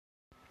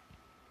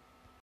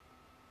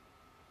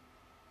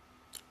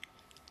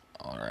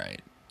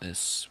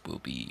this will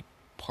be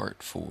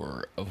part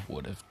 4 of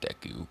what if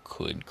Deku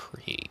could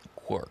create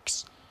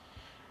quirks.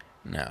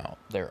 Now,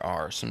 there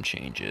are some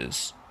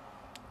changes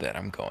that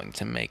I'm going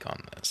to make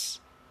on this.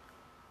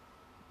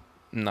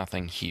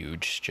 Nothing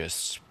huge,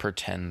 just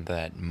pretend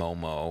that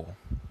Momo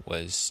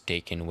was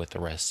taken with the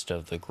rest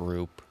of the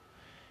group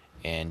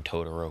and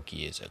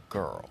Todoroki is a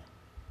girl.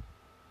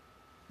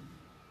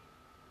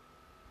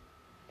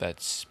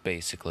 That's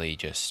basically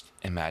just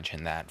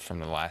imagine that from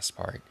the last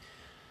part.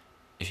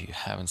 If you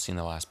haven't seen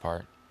the last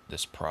part,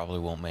 this probably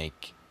won't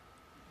make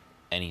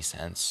any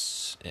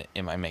sense.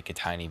 It might make a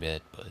tiny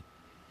bit, but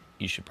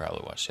you should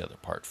probably watch the other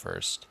part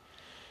first.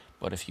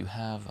 But if you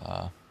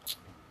have,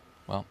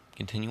 well,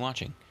 continue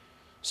watching.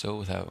 So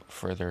without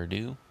further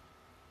ado,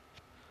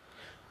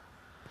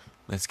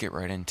 let's get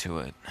right into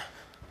it.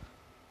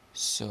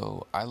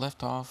 So I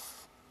left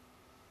off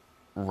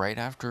right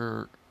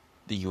after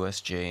the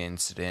USJ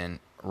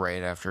incident,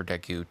 right after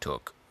Deku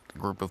took a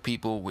group of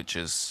people, which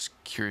is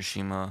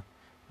Kirishima,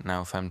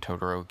 Naofem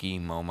Todoroki,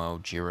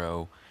 Momo,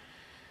 Jiro,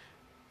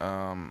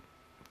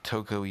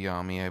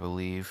 Tokoyami, I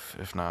believe.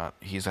 If not,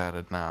 he's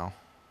added now.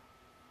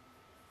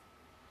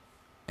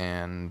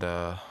 And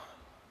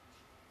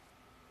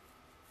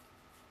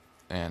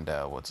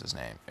what's his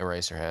name?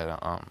 Eraserhead.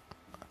 I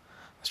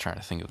was trying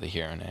to think of the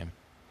hero name.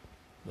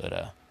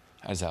 But,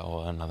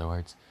 Aizawa, in other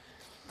words.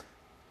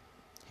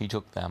 He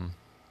took them.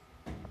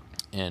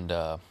 And,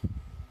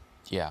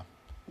 yeah.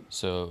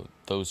 So,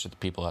 those are the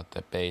people at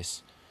the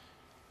base.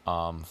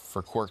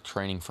 For quirk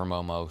training for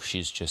Momo,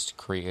 she's just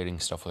creating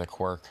stuff with a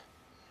quirk.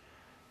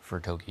 For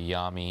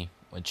Tokoyami,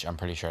 which I'm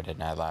pretty sure I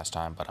didn't add last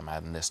time, but I'm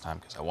adding this time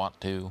because I want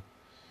to.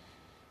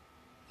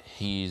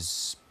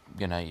 He's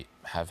gonna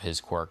have his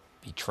quirk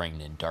be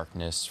trained in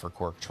darkness for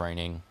quirk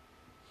training.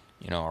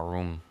 You know, a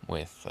room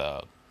with,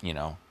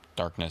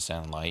 darkness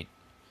and light.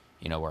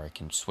 You know, where it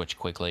can switch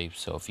quickly,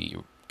 so if he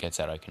gets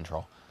out of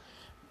control.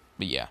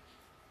 But yeah,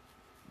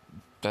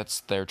 that's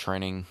their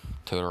training.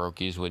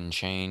 Todoroki's wouldn't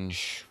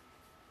change.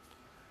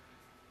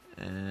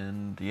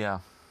 And yeah,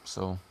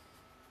 so...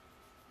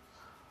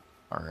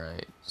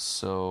 Alright,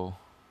 so...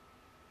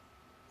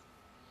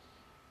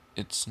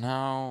 It's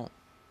now...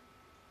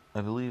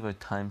 I believe I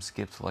time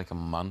skipped like a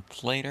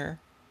month later.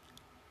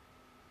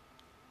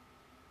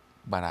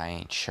 But I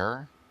ain't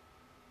sure.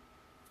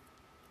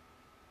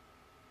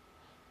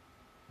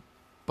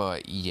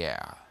 But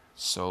yeah,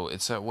 so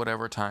it's at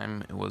whatever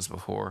time it was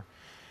before.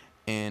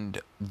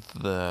 And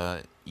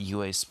the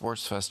UA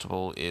Sports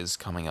Festival is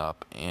coming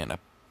up in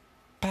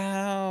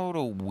about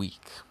a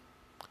week.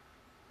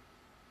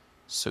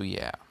 So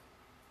yeah.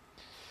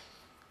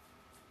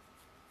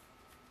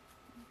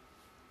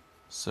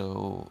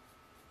 So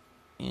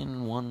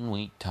in 1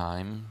 week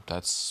time,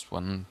 that's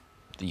when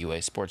the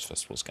UA Sports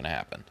Festival is going to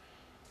happen.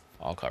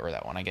 I'll cover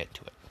that when I get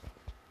to it.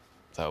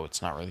 Though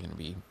it's not really going to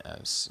be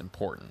as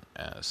important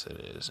as it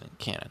is in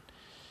canon.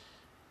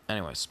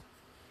 Anyways.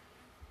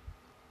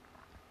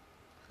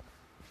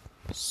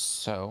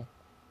 So,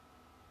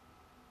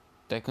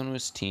 Deku and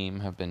his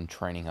team have been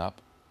training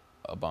up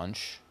a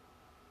bunch.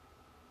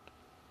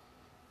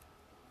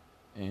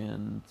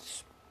 And,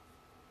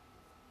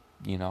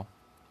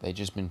 they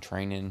just been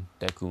training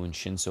Deku and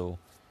Shinso.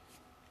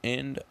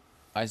 And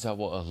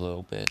Aizawa a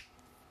little bit.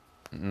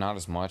 Not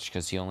as much,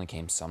 because he only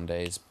came some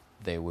days.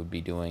 They would be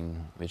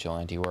doing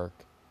vigilante work.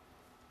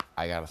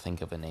 I gotta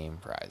think of a name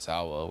for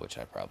Aizawa, which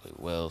I probably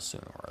will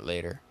sooner or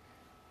later.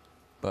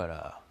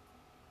 But,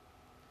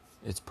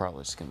 it's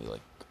probably just gonna be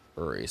like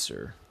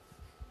Eraser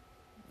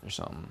or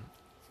something.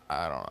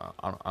 I don't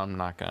know. I'm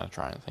not gonna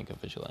try and think of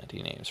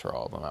vigilante names for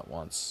all of them at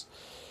once.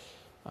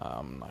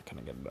 I'm not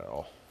gonna get it at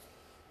all.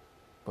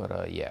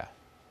 But, yeah.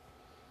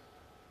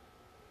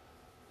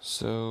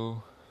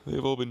 So,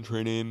 they've all been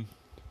training.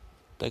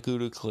 Deku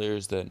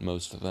declares that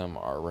most of them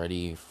are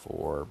ready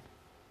for,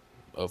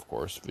 of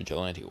course,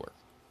 vigilante work.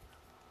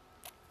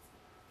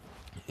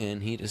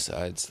 And he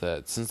decides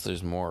that since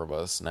there's more of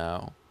us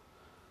now,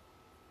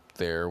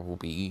 there will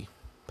be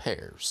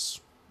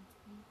pairs.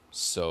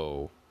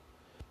 So,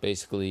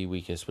 basically,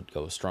 weakest would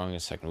go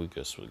strongest, second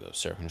weakest would go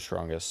second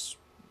strongest,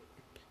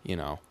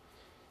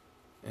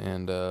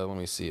 And,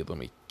 let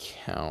me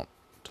count.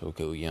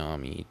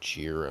 Tokoyami,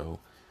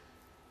 Jiro,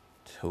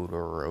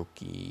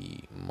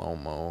 Todoroki,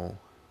 Momo,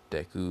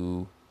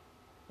 Deku,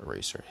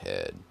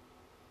 Eraserhead,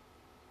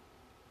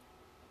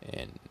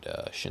 and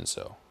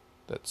Shinso.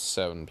 That's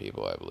 7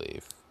 people, I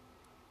believe.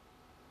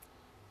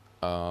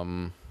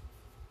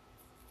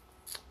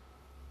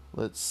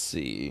 Let's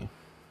see.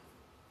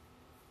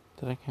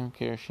 Did I count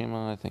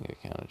Kirishima? I think I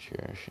counted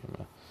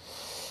Kirishima.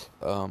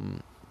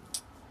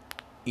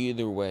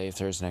 Either way, if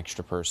there's an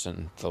extra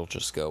person, they'll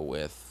just go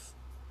with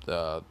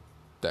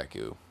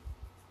Deku.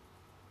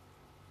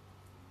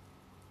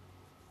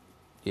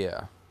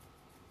 Yeah.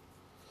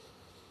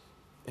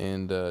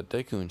 And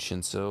Deku and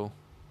Shinso,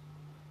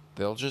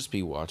 they'll just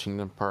be watching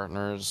their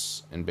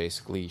partners and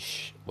basically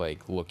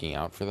looking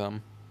out for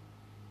them.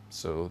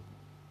 So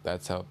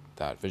that's how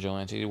that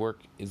vigilante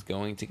work is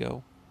going to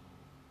go.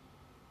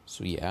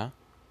 So yeah.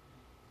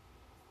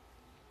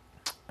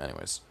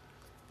 Anyways,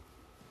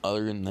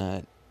 other than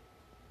that,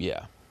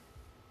 yeah.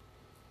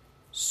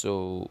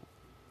 So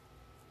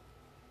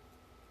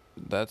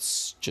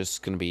that's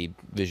just gonna be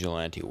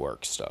vigilante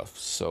work stuff.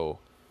 So,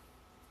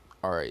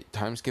 alright,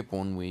 time skip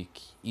 1 week.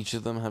 Each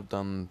of them have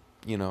done,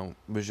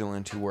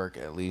 vigilante work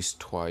at least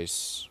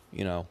twice,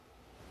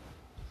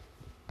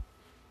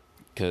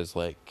 because,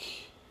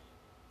 like,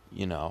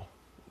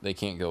 they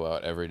can't go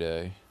out every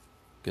day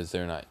because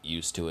they're not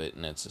used to it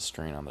and it's a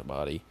strain on their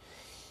body.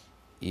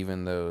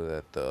 Even though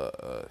that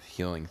the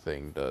healing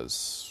thing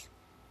does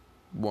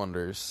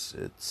wonders,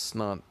 it's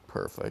not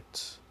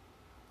perfect.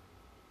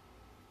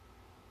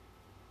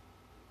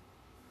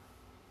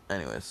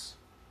 Anyways.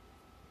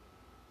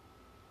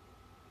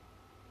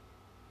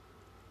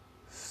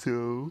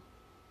 So.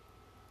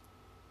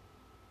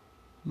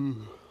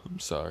 I'm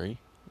sorry.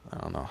 I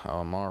don't know how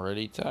I'm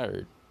already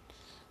tired.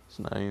 It's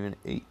not even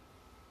 8.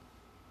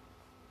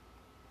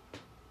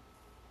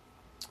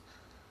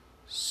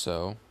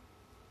 So.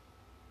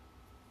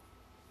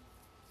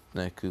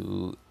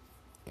 Neku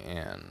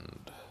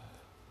and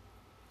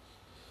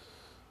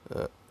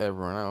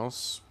everyone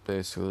else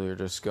basically are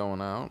just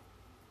going out,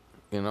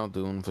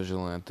 doing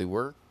vigilante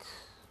work.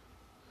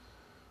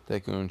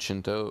 Deku and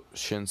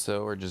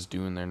Shinso are just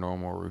doing their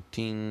normal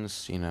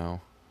routines,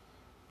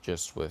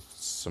 just with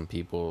some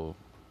people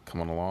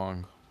coming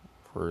along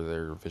for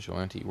their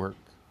vigilante work.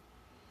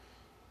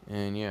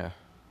 And yeah.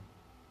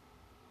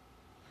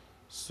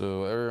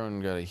 So everyone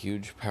got a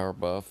huge power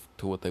buff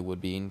to what they would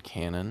be in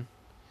canon.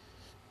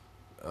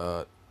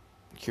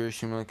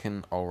 Kirishima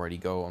can already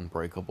go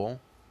unbreakable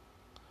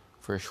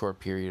for a short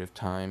period of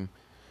time.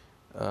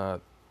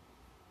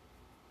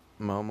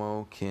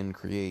 Momo can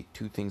create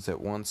 2 things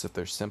at once if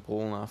they're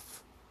simple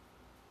enough.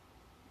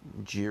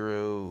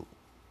 Jiro,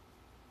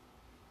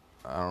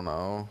 I don't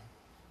know.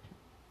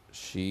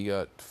 She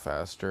got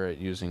faster at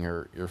using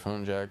her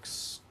earphone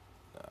jacks.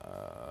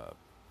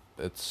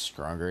 It's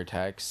stronger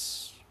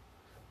attacks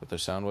with their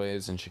sound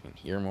waves, and she can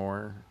hear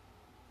more.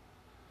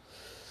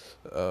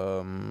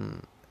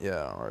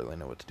 Yeah, I don't really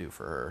know what to do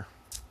for her,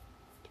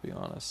 to be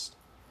honest.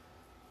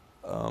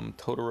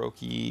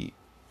 Todoroki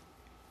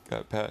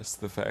got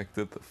past the fact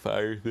that the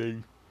fire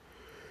thing,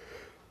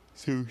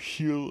 so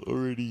she'll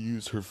already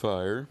use her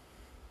fire,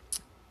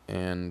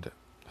 and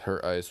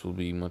her ice will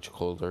be much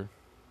colder.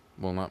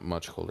 Well, not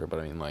much colder, but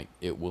I mean, like,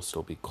 it will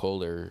still be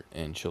colder,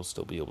 and she'll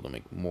still be able to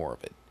make more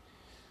of it.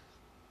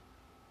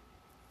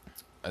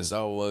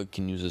 Aizawa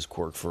can use his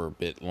quirk for a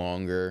bit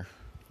longer,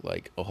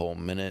 like a whole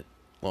minute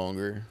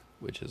longer,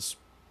 which is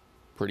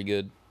pretty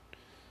good.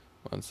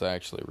 Well, it's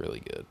actually really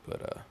good,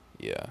 but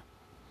yeah.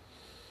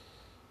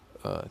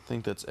 I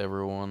think that's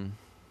everyone.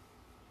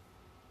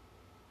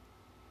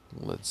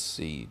 Let's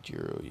see,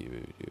 Jiro.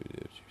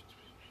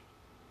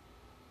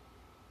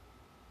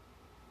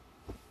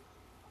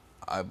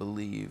 I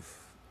believe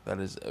that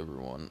is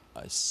everyone.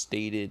 I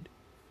stated.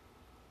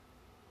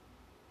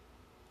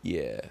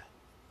 Yeah.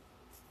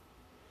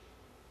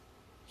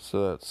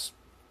 So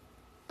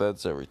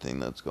that's everything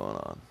that's going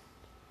on.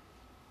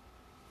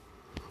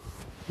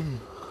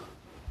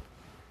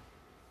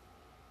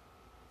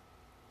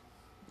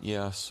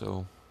 Yeah,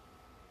 so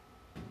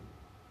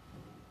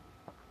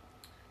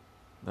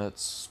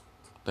that's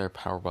their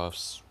power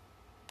buffs.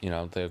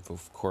 They've,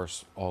 of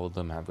course, all of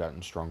them have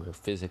gotten stronger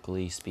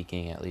physically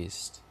speaking, at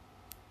least.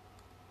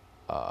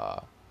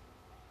 So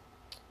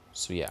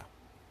yeah.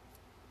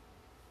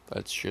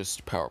 That's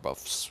just power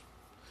buffs.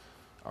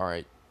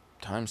 Alright,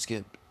 time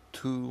skip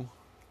to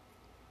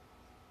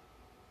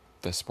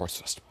the sports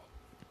festival.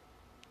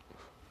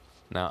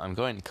 Now, I'm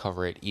going to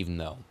cover it even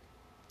though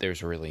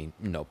there's really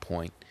no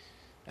point.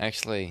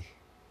 Actually,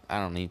 I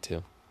don't need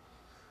to.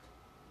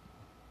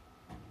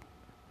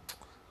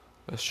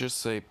 Let's just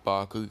say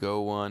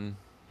Bakugo won.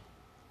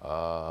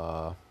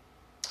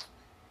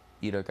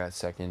 Ito got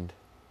second.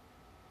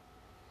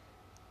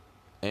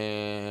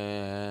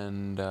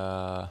 And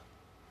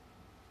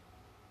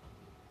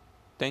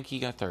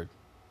Denki got third.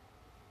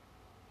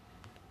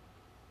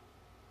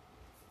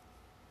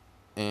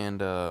 And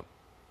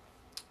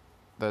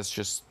that's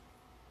just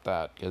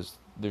that, because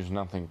there's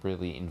nothing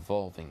really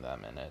involving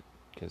them in it,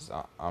 because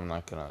I'm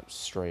not going to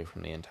stray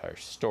from the entire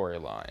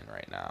storyline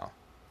right now.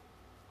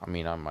 I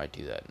mean, I might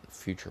do that in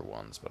future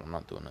ones, but I'm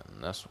not doing it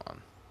in this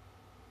one.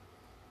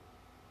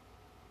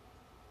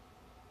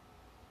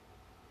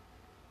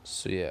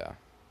 So yeah.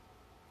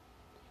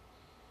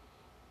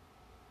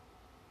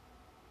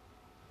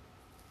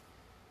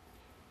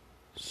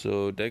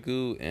 So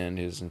Deku and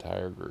his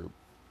entire group,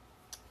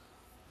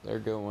 they're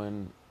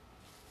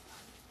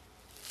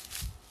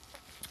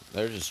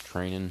just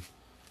training.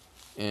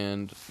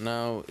 And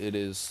now it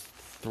is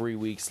 3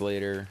 weeks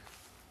later.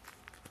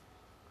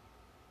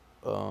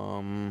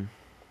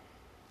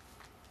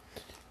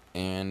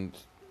 And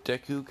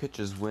Deku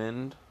catches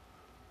wind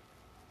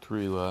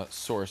through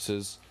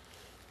sources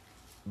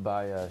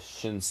by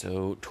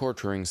Shinso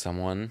torturing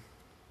someone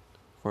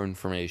for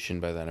information.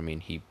 By that I mean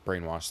he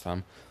brainwashed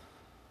them.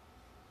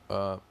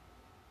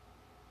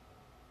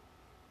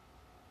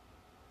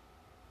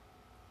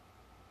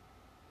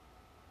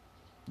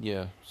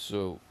 yeah,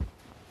 so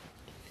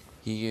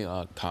he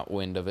caught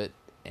wind of it,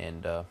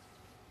 and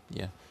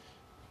yeah,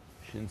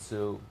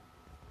 Shinso,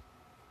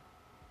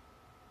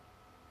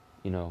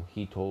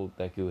 he told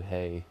Deku,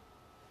 hey,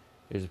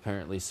 there's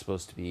apparently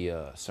supposed to be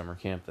a summer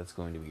camp that's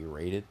going to be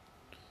raided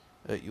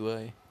at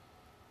UA.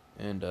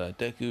 And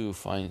Deku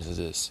finds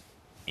this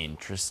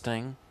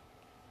interesting.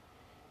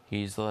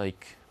 He's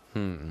like,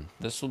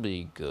 this will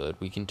be good.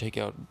 We can take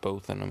out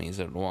both enemies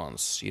at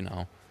once,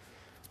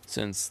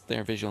 since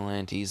they're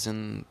vigilantes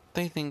and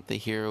they think the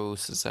hero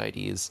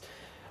society is,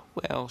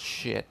 well,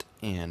 shit.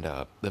 And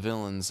the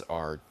villains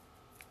are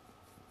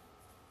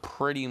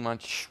pretty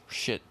much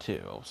shit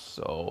too.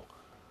 So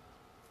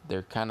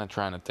they're kind of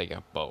trying to take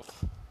out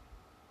both.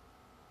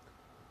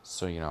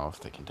 So, if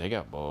they can take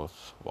out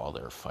both while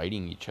they're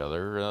fighting each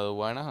other,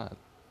 why not?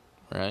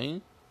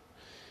 Right?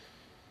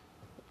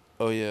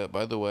 Oh, yeah,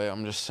 by the way,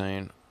 I'm just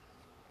saying,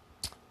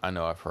 I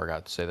know I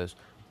forgot to say this,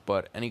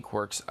 but any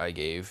quirks I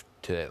gave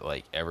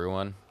to,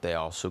 everyone, they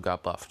also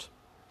got buffed.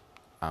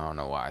 I don't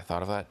know why I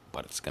thought of that,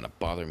 but it's gonna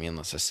bother me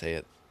unless I say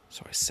it,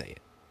 so I say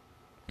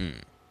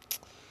it.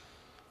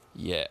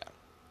 Yeah.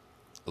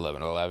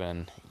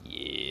 11/11.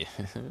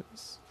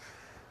 Yes.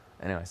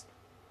 Anyways.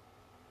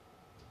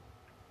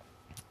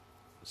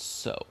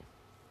 So.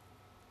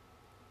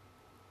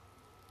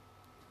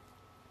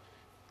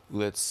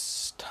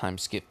 Let's time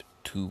skip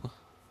to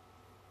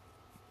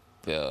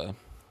the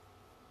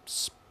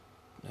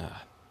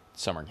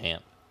summer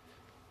camp.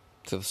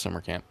 To the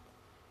summer camp.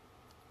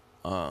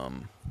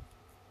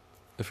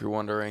 If you're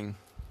wondering,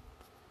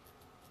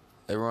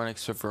 everyone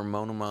except for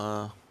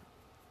Monoma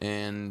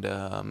and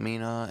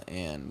Mina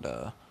and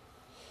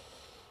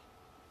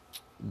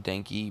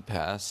Denki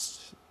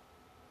passed,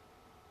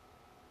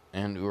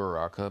 and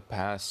Uraraka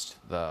passed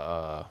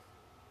the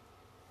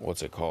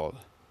what's it called?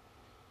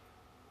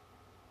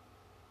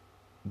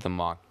 The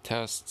mock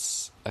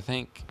tests, I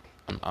think.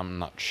 I'm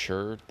not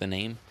sure the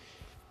name.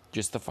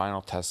 Just the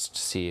final test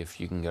to see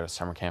if you can go to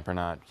summer camp or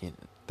not.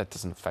 That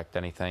doesn't affect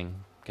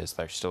anything because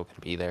they're still going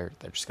to be there.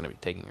 They're just going to be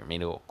taking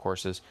remedial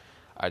courses.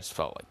 I just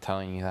felt like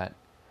telling you that.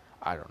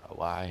 I don't know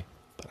why,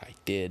 but I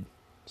did.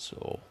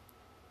 So,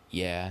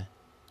 yeah,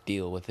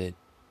 deal with it.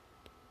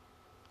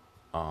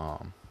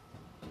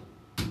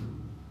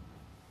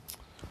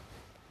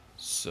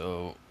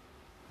 So,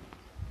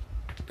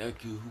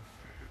 Deku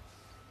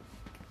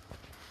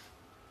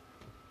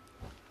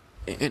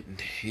and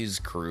his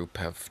group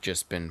have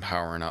just been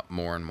powering up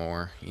more and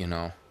more,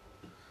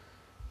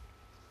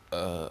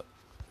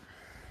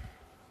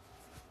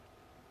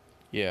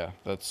 Yeah,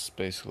 that's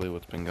basically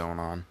what's been going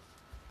on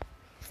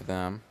for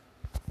them.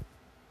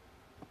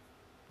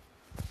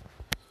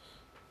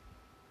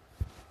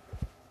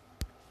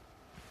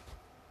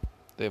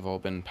 They've all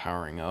been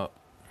powering up,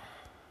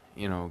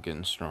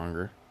 getting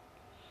stronger.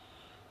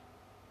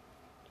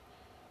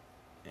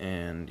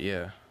 And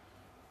yeah.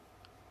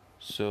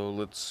 So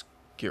let's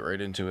get right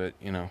into it,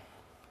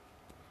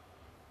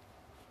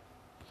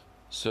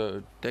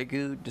 So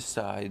Deku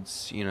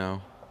decides,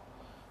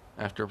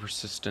 after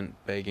persistent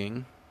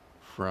begging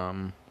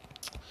from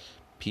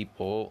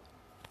people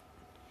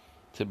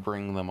to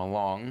bring them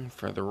along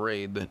for the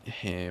raid that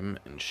him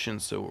and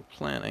Shinso were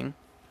planning,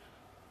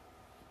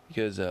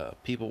 because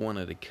people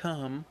wanted to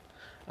come,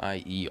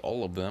 i.e.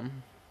 all of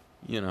them,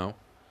 Deku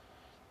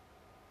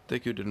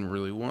didn't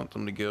really want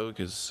them to go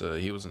because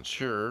he wasn't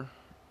sure,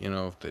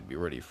 if they'd be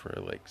ready for,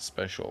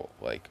 special,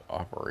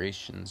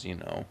 operations,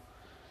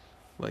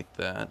 like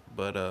that,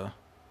 but,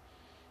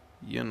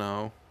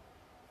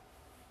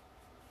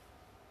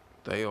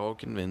 they all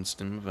convinced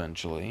him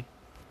eventually.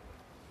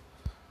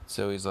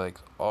 So he's like,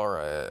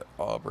 alright,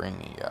 I'll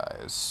bring you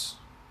guys,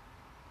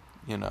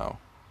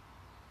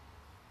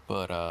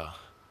 but,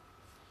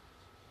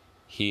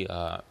 he's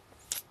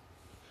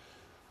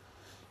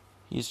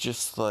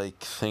just,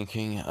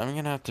 thinking, I'm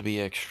gonna have to be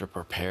extra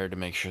prepared to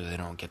make sure they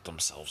don't get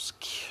themselves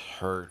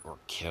hurt or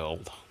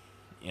killed,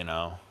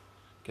 because,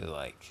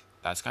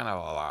 that's kind of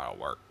a lot of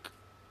work.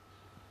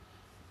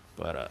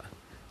 But,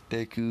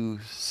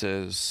 Deku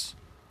says,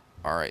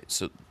 alright,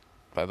 so,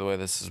 by the way,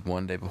 this is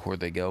one day before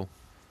they go,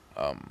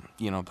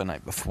 the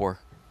night before.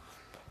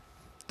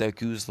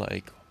 Deku's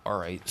like,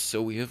 alright,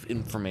 so we have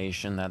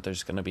information that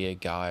there's gonna be a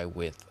guy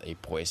with a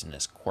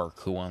poisonous quirk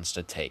who wants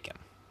to take him.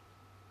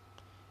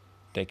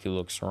 Deku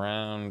looks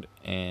around,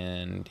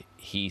 and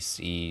he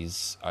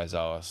sees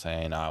Aizawa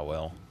saying, I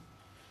will.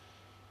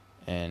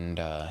 And,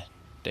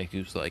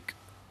 Deku's like,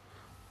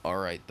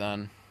 alright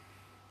then.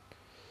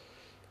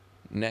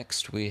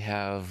 Next, we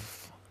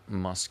have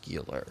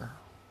Muscular.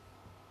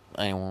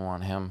 Anyone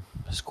want him?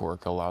 His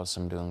quirk allows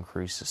him to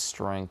increase his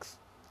strength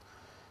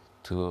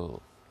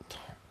to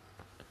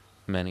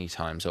many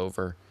times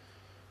over.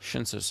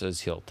 Shinso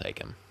says he'll take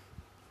him.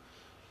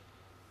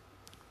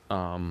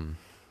 Who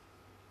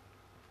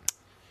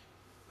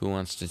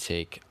wants to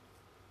take...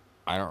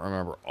 I don't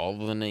remember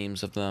all of the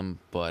names of them,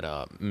 but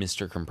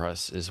Mr.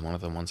 Compress is one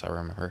of the ones I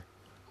remember.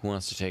 Who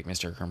wants to take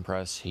Mr.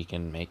 Compress? He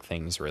can make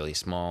things really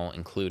small,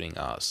 including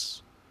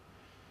us.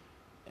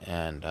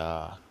 And,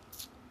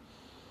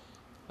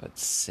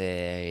 Let's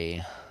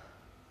say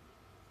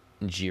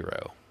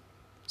Jiro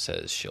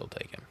says she'll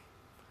take him.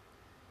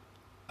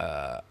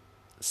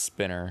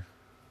 Spinner,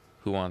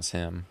 who wants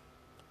him?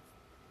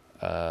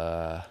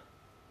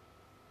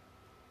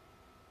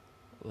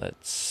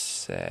 Let's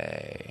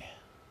say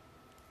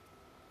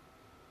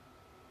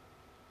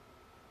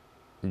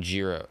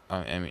Jiro.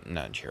 I mean,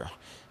 not Jiro.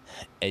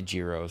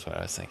 Ejiro is what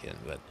I was thinking,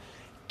 but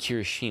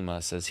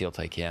Kirishima says he'll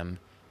take him.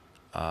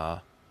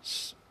 That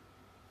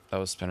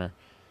was Spinner.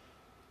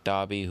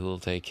 Dobby, who will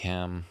take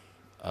him.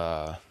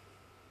 Deku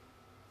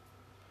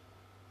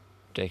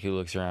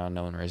looks around,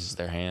 no one raises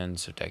their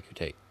hand, so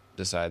Deku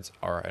decides,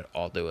 alright,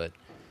 I'll do it.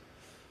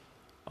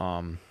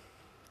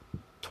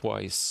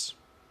 Twice.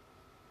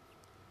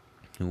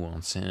 Who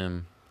wants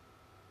him?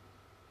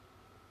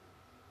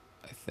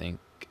 I think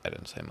I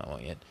didn't say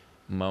Momo yet.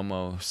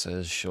 Momo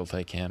says she'll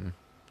take him.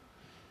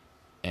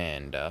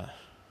 And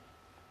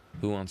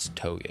who wants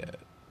Toga?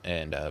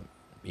 And the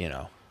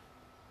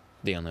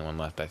only one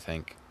left, I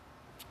think,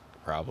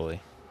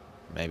 probably,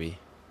 maybe,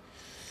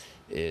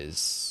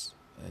 is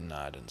no,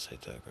 I didn't say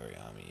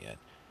Tokoyami yet.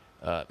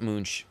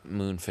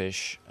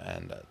 Moonfish,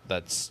 and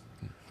that's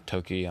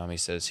Tokoyami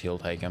says he'll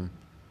take him.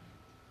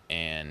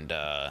 And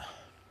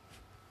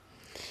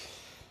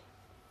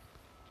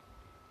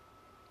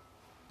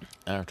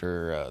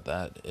after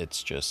that,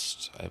 it's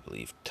just, I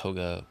believe,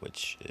 Toga,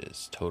 which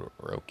is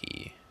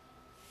Todoroki.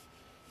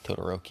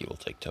 Todoroki will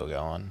take Toga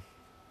on.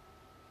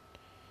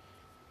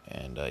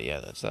 And yeah,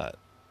 that's that.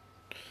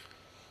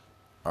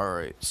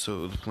 Alright,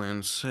 so the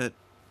plan's set.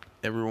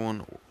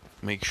 Everyone,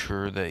 make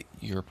sure that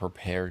you're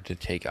prepared to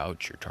take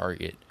out your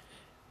target.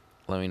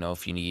 Let me know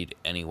if you need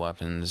any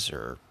weapons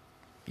or,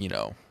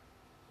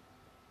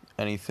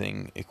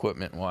 anything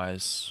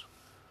equipment-wise.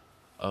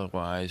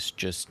 Otherwise,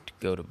 just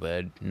go to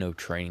bed. No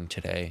training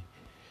today,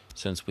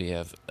 since we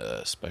have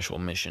a special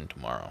mission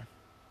tomorrow.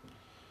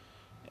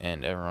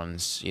 And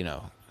everyone's,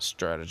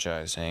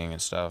 strategizing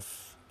and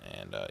stuff.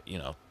 And,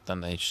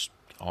 then they just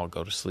all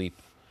go to sleep,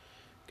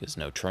 because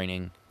no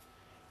training.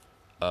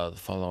 The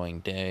following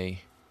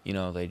day,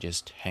 they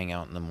just hang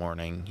out in the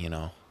morning,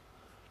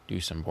 do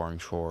some boring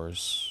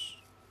chores.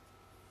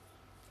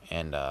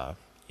 And,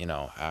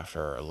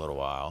 after a little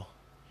while,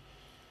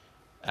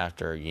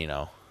 after,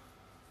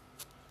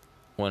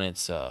 when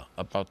it's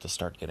about to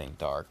start getting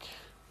dark,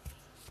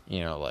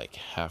 like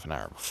half an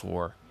hour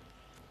before,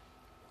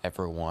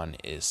 everyone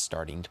is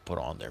starting to put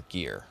on their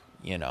gear,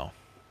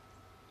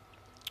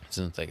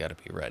 since they gotta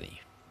be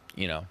ready,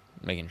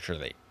 making sure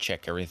they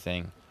check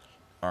everything.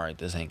 Alright,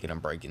 this ain't gonna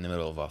break in the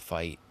middle of a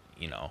fight,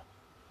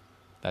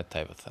 that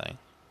type of thing.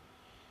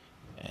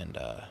 And,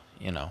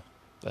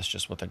 that's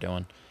just what they're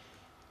doing.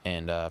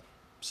 And,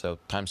 so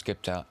time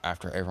skipped out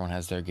after everyone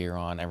has their gear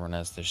on, everyone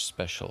has their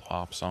special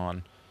ops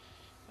on.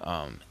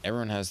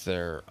 Everyone has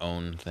their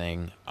own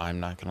thing. I'm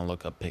not gonna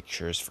look up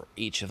pictures for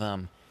each of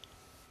them.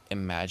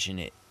 Imagine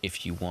it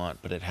if you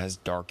want, but it has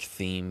dark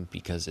theme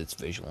because it's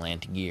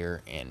vigilante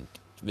gear, and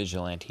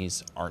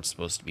vigilantes aren't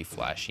supposed to be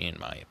flashy, in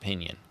my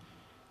opinion.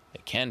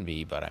 It can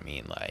be, but I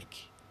mean,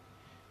 like,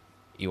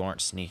 you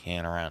aren't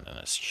sneaking around in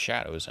the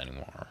shadows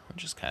anymore,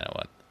 which is kind of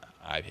what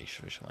I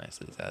picture vigilantes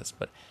as.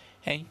 But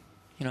hey,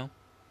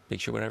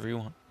 picture whatever you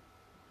want.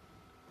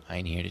 I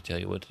ain't here to tell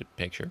you what to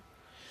picture.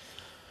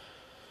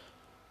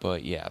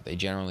 But yeah, they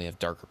generally have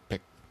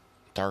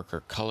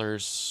darker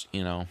colors,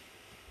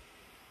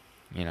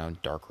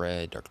 dark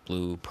red, dark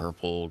blue,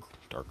 purple,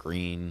 dark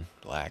green,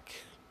 black.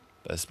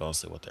 That's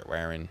mostly what they're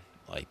wearing.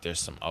 Like, there's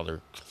some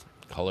other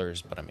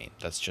colors, but I mean,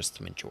 that's just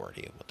the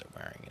majority of what they're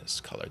wearing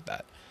is colored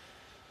that.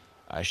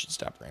 I should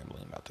stop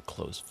rambling about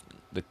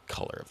the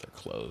color of their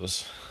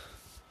clothes.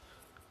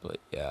 But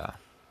yeah.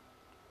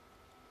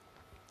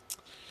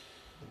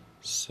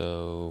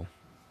 So,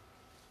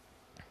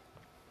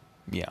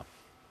 yeah.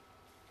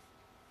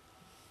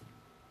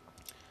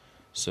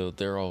 So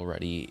they're all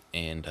ready,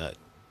 and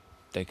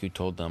Deku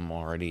told them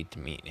already to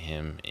meet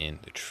him in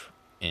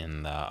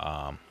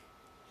the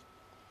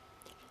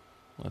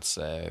let's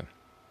say,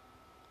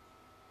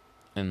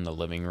 in the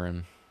living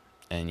room.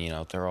 And,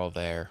 they're all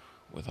there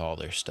with all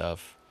their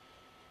stuff.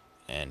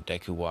 And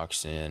Deku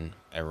walks in,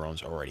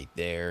 everyone's already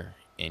there,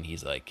 and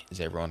he's like, is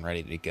everyone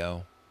ready to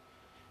go?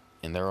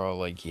 And they're all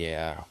like,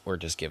 yeah, or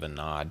just give a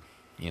nod,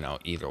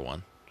 either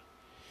one.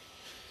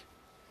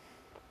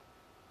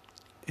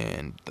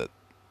 And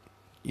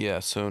yeah,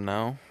 so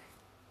now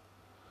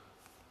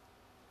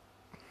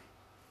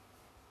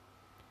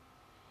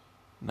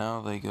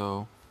they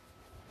go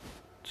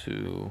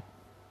to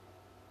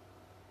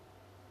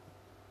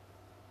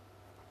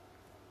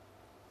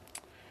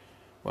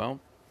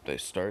they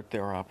start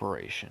their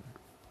operation.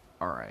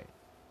 Alright.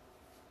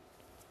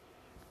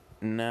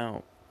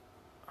 Now,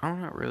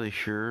 I'm not really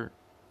sure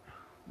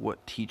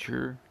what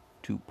teacher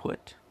to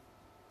put.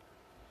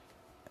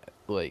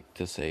 Like,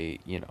 to say,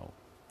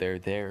 they're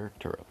there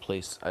to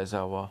replace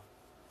Aizawa.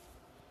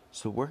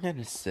 So we're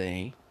gonna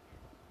say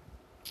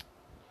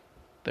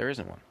there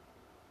isn't one.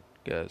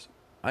 Because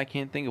I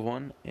can't think of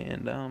one,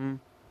 and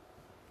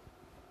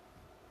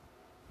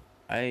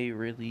I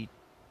really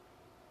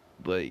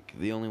like,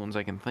 the only ones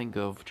I can think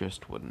of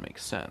just wouldn't make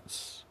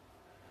sense.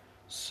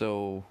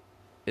 So,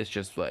 it's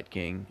just Vlad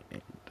King,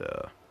 and,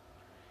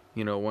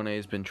 1A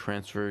has been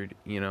transferred,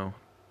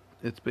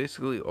 it's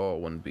basically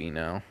all 1B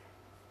now.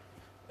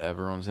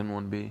 Everyone's in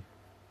 1B.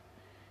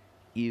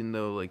 Even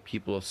though, like,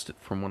 people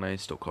from 1A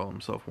still call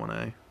themselves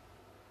 1A.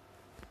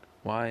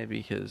 Why?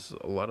 Because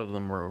a lot of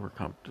them are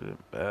overcompetent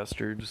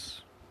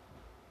bastards.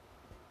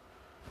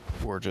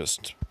 Or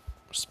just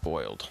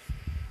spoiled.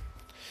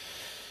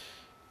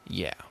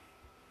 Yeah.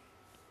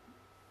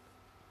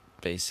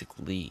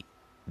 Basically,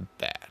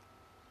 that.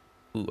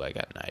 Ooh, I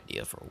got an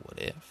idea for what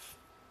if.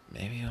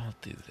 Maybe I'll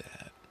do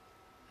that.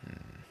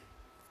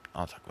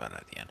 I'll talk about it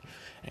at the end.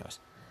 Anyways.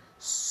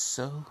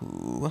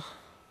 So,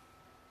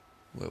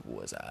 where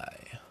was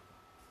I?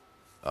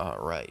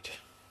 Alright.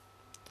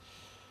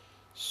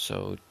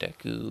 So,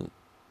 Deku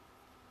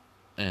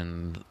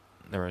and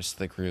the rest of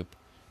the group,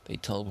 they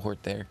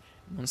teleport there.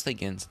 Once they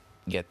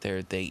get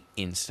there, they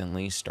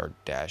instantly start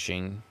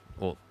dashing.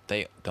 Well,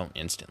 they don't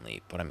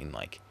instantly, but I mean,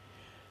 like,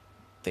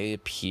 they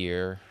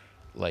appear,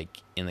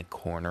 like, in the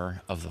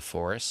corner of the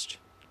forest.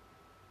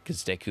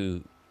 Because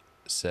Deku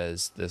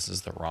says this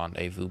is the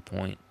rendezvous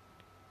point.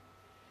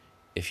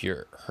 If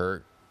you're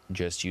hurt,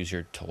 just use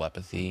your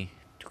telepathy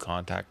to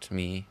contact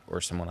me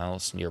or someone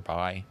else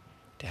nearby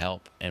to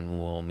help, and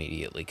we'll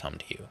immediately come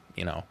to you,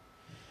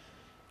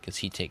 because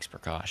he takes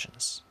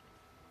precautions.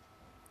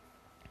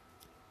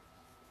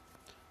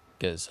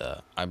 Because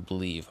I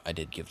believe I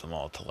did give them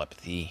all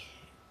telepathy.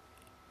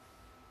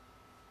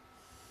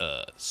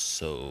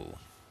 So,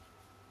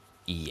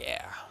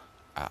 yeah,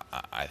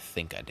 I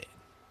think I did.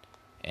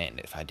 And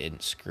if I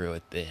didn't, screw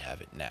it, they have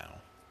it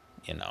now,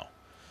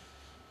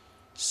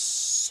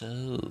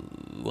 So,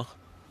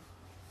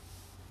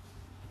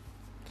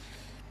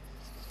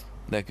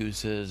 Deku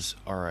says,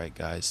 alright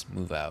guys,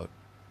 move out.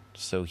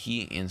 So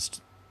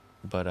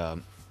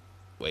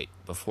wait,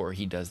 before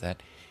he does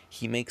that,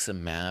 he makes a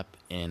map,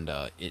 and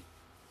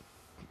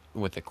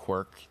with a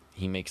quirk,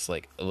 he makes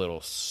like a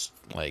little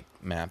like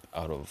map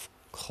out of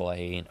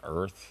clay and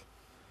earth.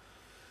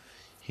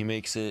 He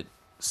makes it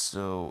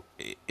so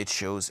it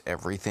shows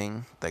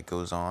everything that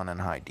goes on in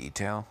high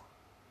detail,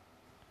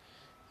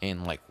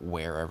 and like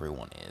where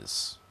everyone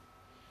is.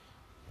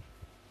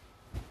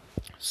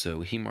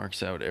 So he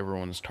marks out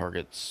everyone's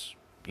targets,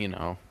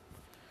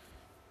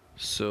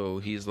 So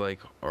he's like,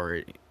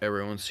 alright,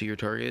 everyone see your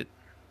target?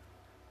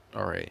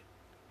 Alright,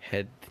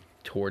 head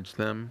towards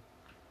them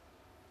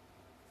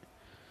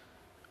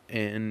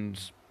and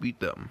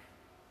beat them.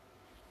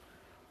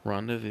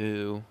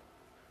 Rendezvous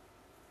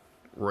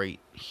right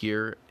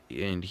here,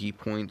 and he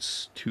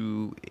points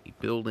to a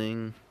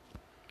building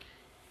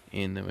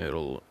in the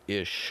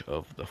middle-ish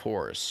of the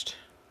forest,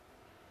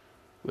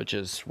 which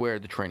is where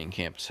the training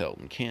camp is held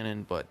in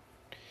canon, but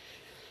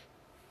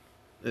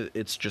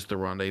it's just the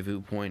rendezvous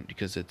point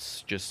because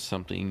it's just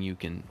something you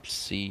can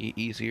see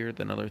easier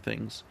than other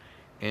things.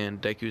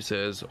 And Deku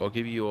says, I'll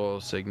give you all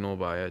a signal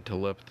via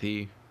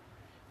telepathy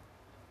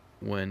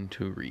when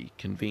to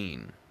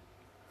reconvene.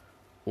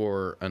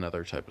 Or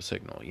another type of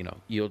signal,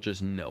 you'll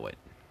just know it.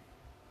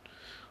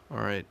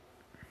 Alright.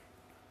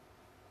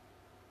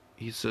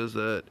 He says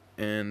that,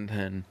 and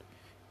then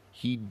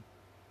he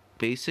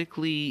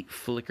basically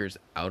flickers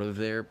out of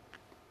there,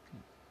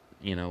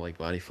 like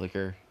body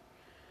flicker.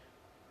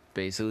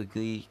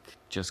 Basically,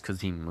 just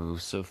because he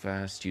moves so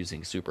fast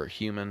using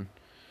superhuman.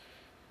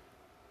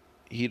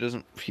 He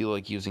doesn't feel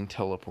like using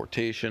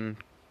teleportation,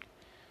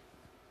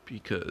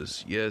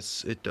 because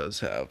yes, it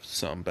does have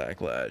some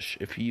backlash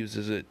if he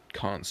uses it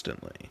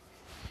constantly.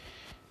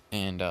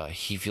 And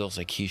he feels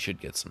like he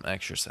should get some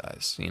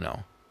exercise,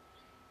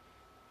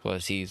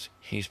 Plus, he's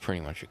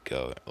pretty much a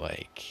goat.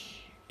 Like,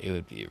 it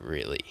would be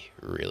really,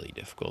 really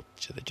difficult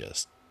to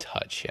just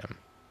touch him.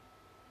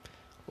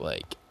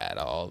 Like, at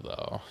all,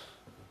 though.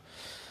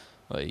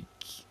 Like,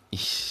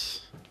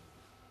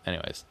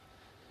 anyways.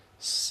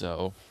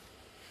 So,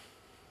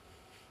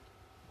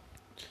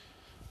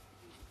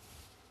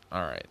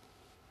 alright.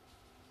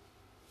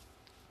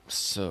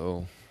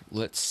 So,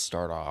 let's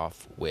start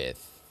off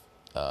with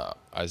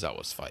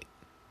Aizawa's fight.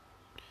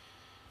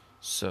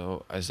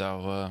 So,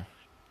 Aizawa,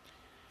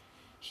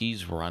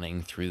 he's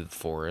running through the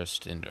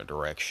forest in a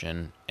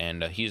direction,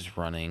 and he's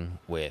running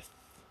with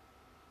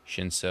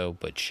Shinso,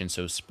 but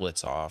Shinso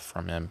splits off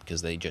from him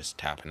because they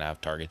just happen to have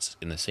targets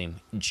in the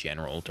same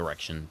general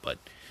direction. But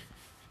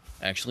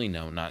actually,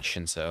 no, not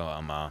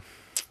Shinso.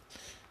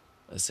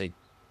 Let's say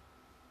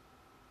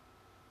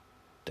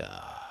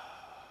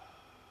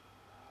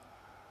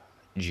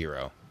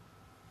Jiro.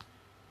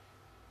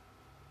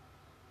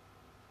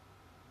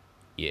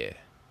 Yeah.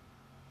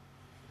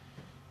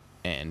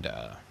 And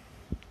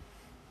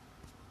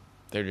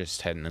they're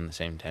just heading in the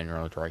same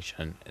general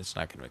direction. It's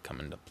not going to come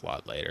into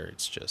plot later.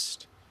 It's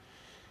just,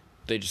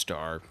 they just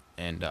are.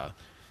 And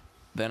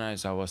then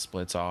Aizawa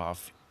splits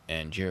off,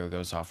 and Jiro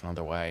goes off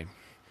another way.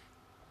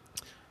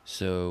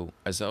 So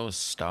Aizawa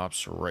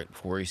stops right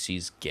before he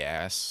sees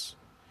gas,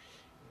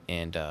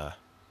 and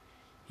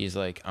he's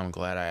like, I'm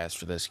glad I asked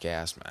for this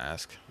gas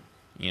mask,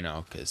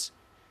 because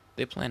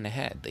they planned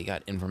ahead. They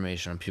got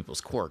information on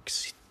people's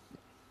quirks.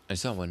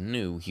 Aizawa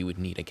knew he would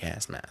need a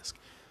gas mask,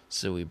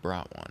 so he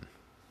brought one.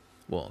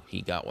 Well,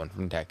 he got one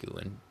from Deku,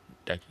 and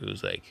Deku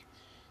was like,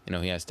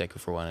 he asked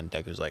Deku for one, and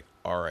Deku's like,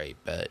 alright,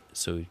 bet.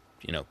 So,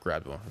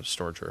 grabbed one from the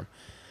storage room.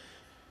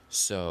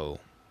 So,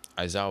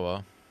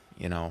 Aizawa,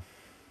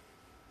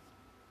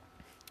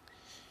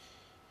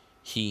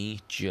 he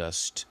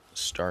just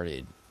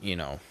started,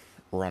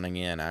 running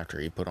in after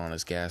he put on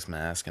his gas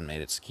mask and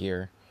made it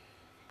secure.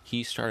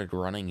 He started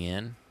running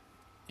in,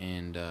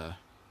 and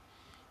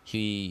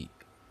he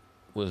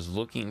was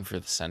looking for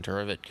the center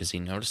of it because he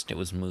noticed it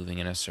was moving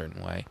in a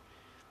certain way.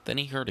 Then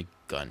he heard a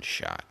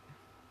gunshot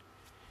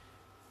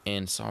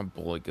and saw a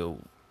bullet go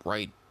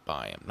right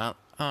by him. Not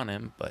on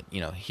him, but,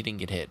 he didn't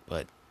get hit,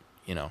 but,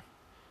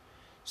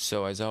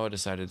 So Aizawa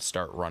decided to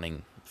start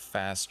running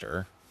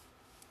faster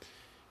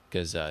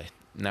because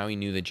now he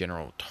knew the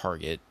general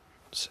target,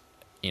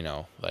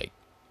 like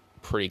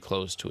pretty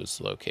close to his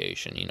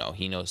location.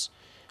 He knows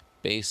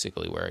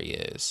basically where he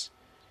is.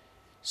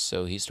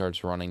 So he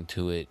starts running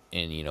to it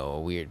in, a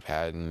weird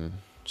pattern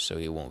so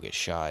he won't get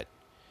shot.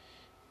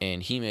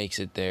 And he makes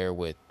it there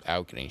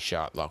without getting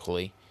shot,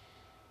 luckily.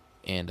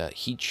 And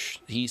he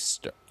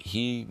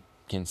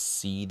can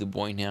see the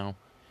boy now,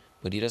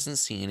 but he doesn't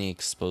see any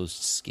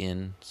exposed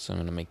skin. So I'm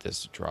going to make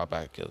this a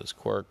drawback of his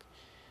quirk,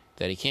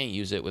 that he can't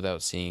use it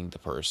without seeing the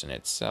person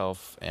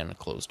itself, and the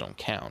clothes don't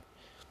count.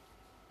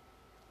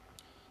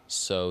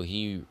 So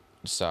he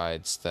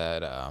decides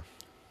that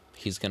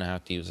he's going to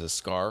have to use a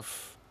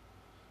scarf.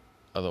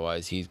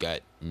 Otherwise, he's got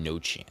no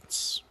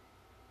chance.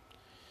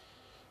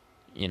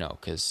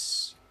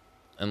 Because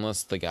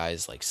unless the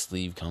guy's,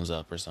 sleeve comes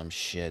up or some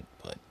shit,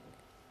 but,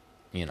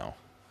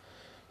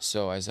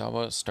 So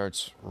Aizawa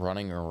starts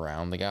running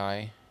around the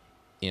guy,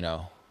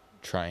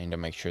 trying to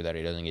make sure that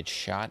he doesn't get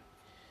shot.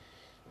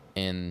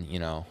 And,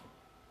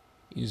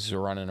 he's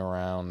running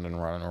around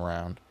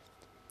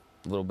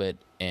a little bit,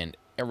 and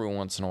every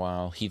once in a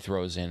while, he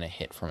throws in a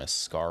hit from his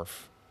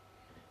scarf.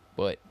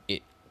 But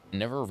it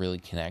never really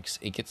connects.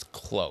 It gets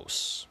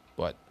close,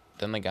 but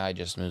then the guy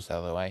just moves out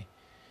of the way.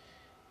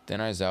 Then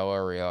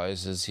Aizawa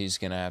realizes he's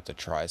gonna have to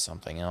try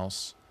something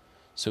else,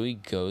 so he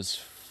goes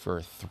for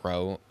a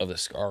throw of the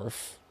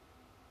scarf,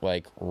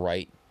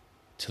 right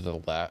to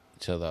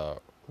the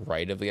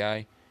right of the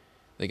guy.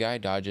 The guy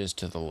dodges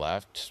to the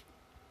left,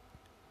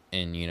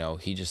 and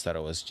he just thought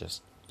it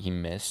was he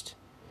missed.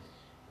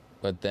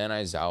 But then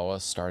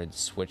Aizawa started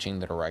switching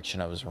the direction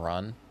of his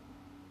run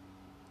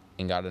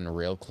and got in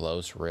real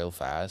close, real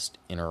fast,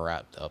 and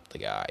wrapped up the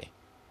guy.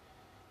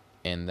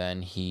 And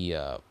then he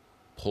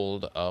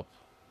pulled up,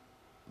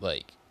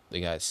 the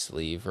guy's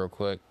sleeve real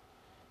quick,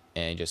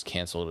 and just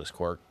canceled his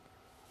quirk.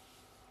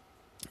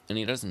 And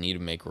he doesn't need to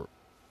make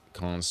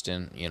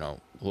constant,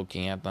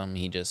 looking at them.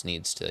 He just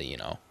needs to, he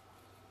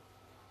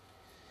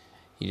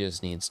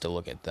just needs to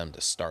look at them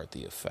to start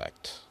the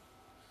effect.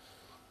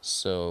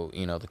 So,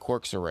 the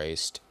quirk's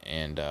erased,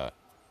 and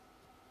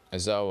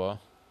Aizawa,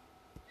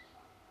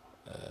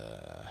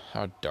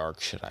 how dark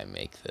should I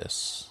make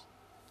this?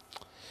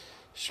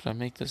 Should I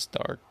make this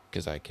dark?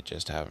 Because I could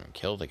just have him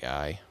kill the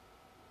guy.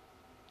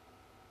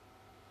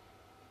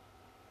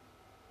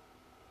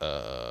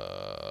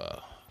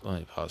 Let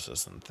me pause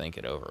this and think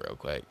it over real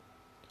quick.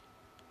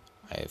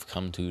 I have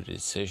come to a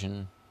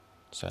decision,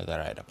 so that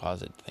I had to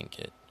pause it, think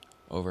it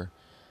over.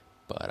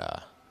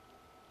 But,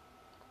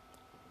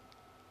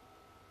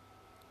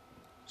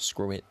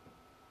 screw it.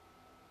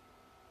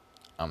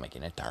 I'm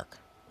making it dark.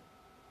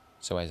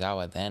 So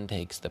Aizawa then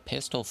takes the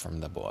pistol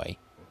from the boy,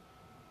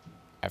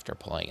 after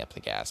pulling up the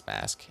gas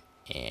mask,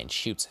 and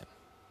shoots him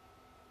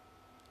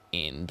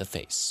in the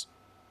face.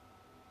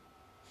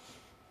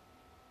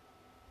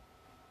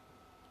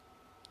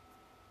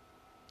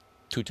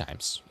 Two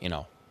times,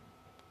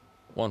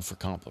 one for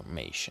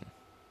confirmation.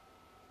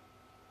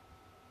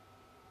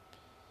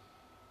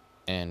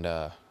 And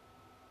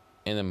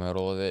in the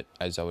middle of it,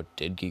 Aizawa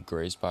did get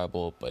grazed by a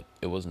bullet, but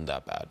it wasn't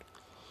that bad.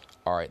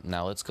 Alright,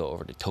 now let's go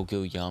over to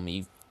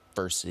Tokoyami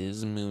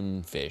versus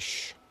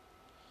Moonfish.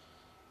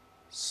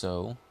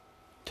 So,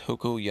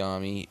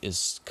 Tokoyami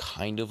is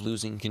kind of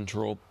losing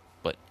control,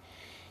 but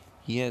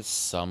he has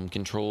some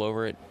control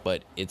over it,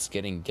 but it's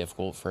getting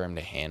difficult for him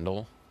to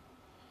handle.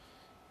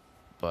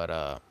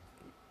 But,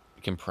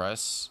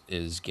 Compress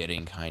is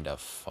getting kind of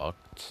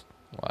fucked.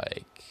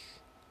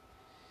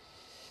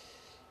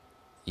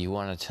 You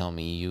want to tell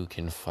me you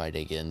can fight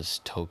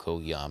against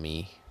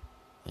Tokoyami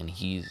when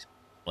he's,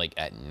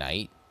 at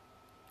night,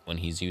 when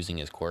he's using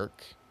his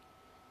quirk,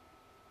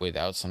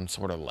 without some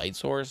sort of light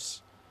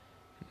source?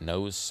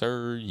 No,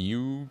 sir,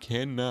 you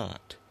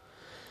cannot.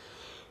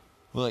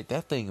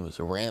 That thing was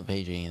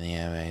rampaging in the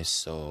anime,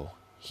 so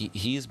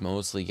he's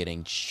mostly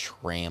getting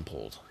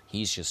trampled.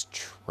 He's just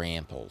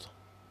trampled,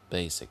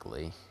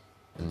 basically,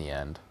 in the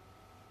end.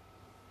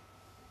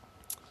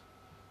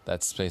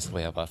 That's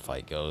basically how that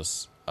fight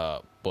goes.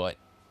 But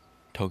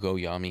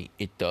Tokoyami,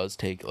 it does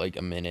take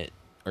a minute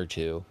or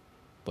two,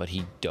 but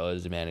he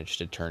does manage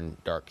to turn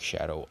Dark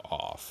Shadow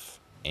off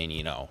and,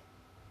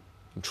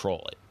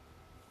 control it.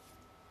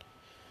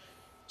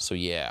 So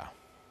yeah.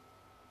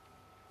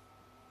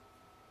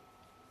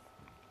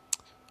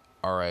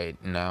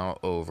 Alright, now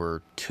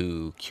over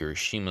to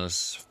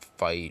Kirishima's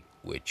fight,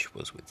 which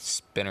was with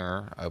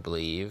Spinner, I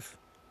believe.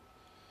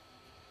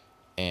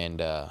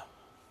 And, alright,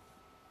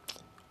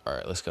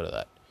 let's go to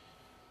that.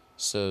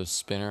 So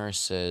Spinner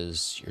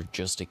says, "You're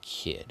just a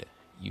kid.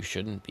 You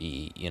shouldn't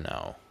be,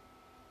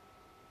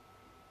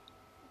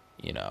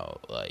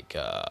 like,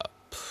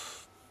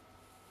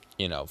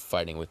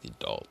 fighting with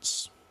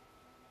adults,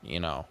 you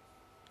know."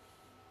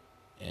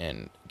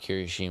 And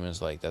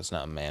Kirishima's like, "That's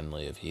not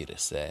manly of you to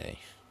say."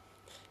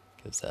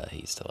 Because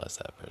he still has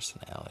that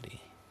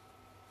personality.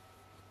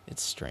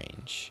 It's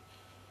strange.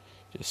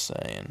 Just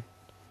saying.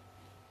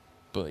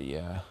 But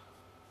yeah.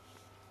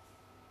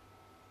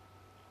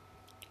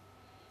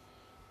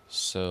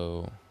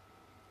 So,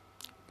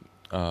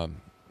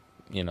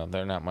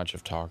 they're not much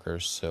of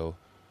talkers. So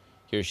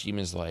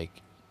Hiroshima's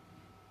like,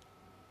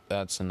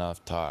 "That's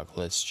enough talk.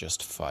 Let's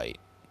just fight."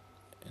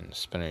 And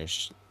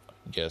Spinner's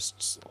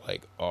just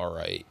like,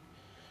 "Alright."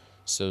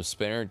 So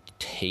Spinner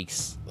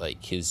takes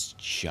like his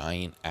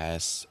giant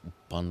ass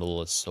bundle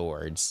of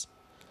swords.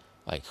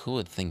 Like, who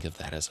would think of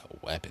that as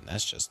a weapon?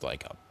 That's just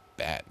like a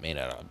bat made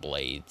out of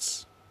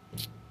blades.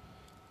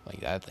 Like,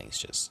 that thing's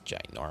just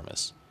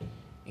ginormous.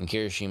 And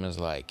Kirishima's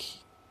like,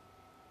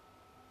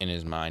 in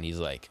his mind, he's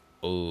like,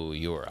 "Oh,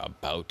 you're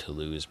about to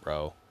lose,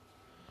 bro."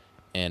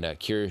 And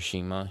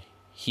Kirishima,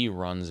 he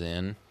runs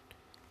in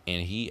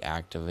and he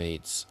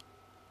activates,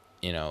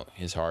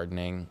 his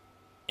hardening,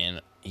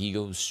 and he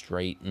goes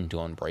straight into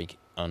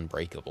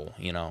Unbreakable,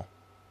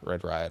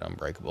 Red Riot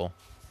Unbreakable.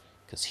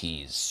 Because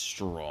he's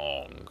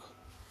strong.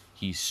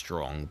 He's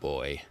strong,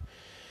 boy.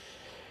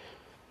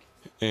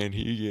 And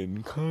he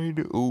getting kind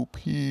of OP,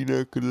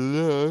 not gonna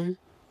lie.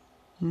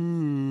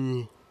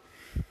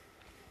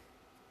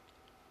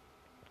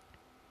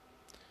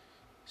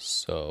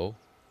 So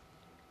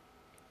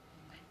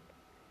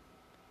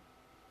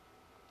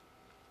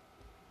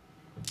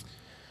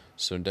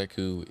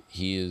Deku,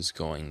 he is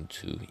going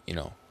to,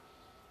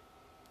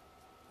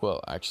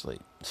 well, actually,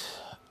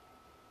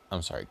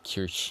 I'm sorry,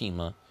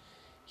 Kirishima,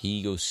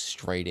 he goes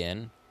straight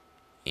in,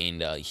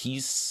 and he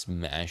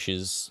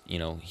smashes,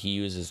 he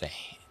uses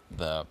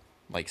the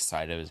like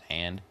side of his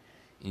hand,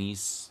 and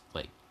he's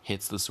like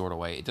hits the sword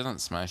away. It doesn't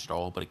smash it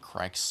all, but it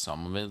cracks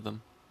some of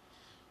them.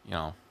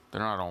 They're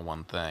not all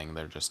one thing.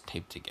 They're just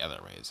taped together,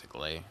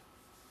 basically.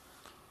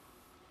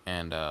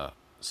 And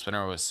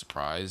Spinner was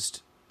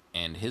surprised,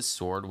 and his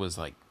sword was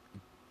like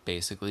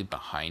basically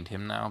behind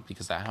him now,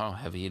 because of how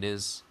heavy it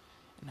is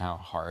and how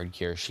hard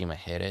Kirishima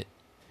hit it.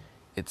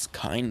 It's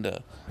kind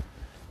of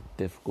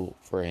difficult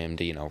for him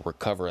to,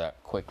 recover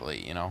that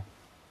quickly,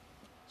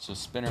 So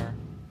Spinner,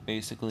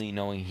 basically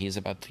knowing he's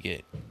about to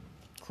get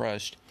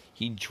crushed,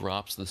 he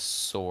drops the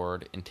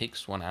sword and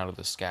takes one out of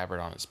the scabbard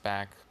on his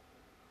back.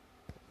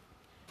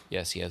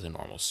 Yes, he has a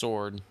normal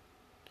sword.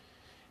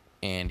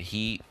 And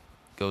he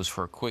goes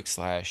for a quick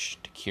slash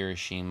to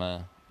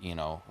Kirishima,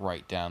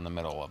 right down the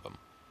middle of him.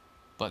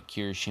 But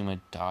Kirishima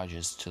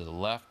dodges to the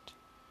left,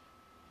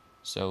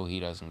 so he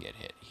doesn't get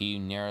hit. He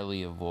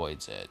narrowly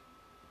avoids it,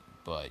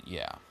 but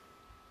yeah.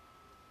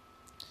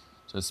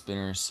 So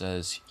Spinner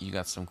says, "You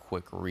got some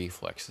quick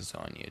reflexes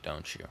on you,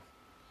 don't you?"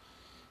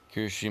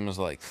 Kirishima's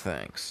like,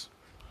 "Thanks."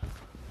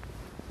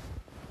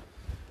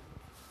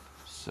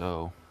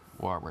 So,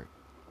 Warbreak.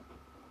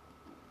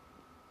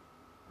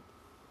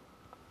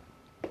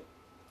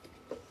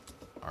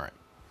 Alright.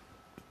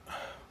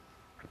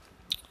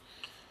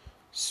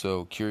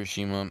 So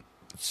Kirishima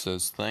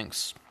says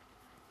thanks.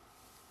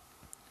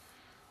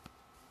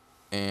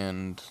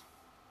 And,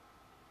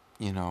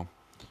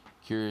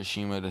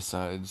 Kirishima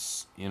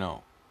decides,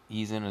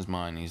 he's in his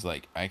mind. He's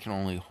like, "I can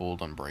only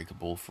hold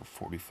Unbreakable for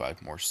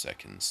 45 more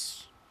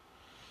seconds."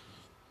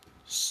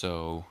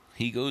 So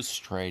he goes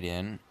straight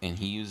in, and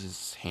he uses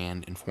his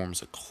hand and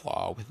forms a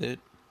claw with it.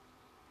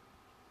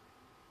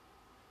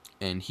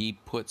 And he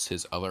puts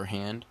his other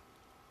hand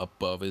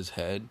above his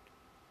head.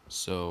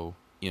 So,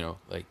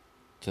 like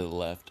to the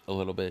left a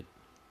little bit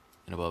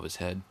and above his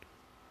head.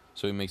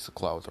 So he makes the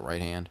claw with the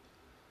right hand.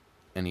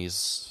 And he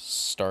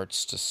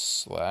starts to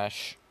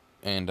slash.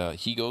 And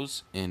he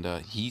goes and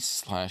he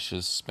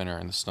slashes Spinner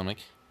in the stomach.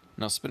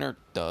 Now, Spinner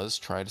does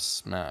try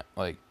to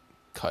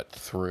cut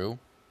through.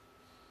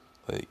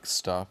 Like,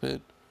 stop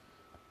it.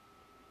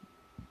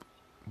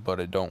 But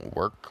it don't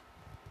work.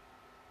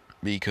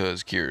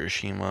 Because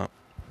Kirishima,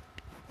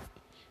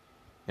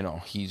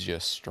 he's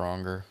just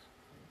stronger.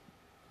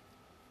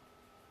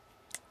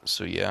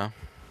 So, yeah.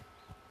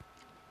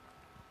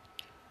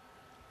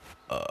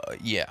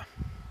 Yeah.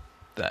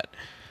 That.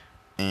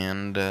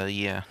 And,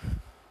 yeah.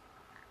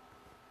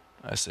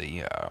 I say,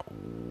 yeah,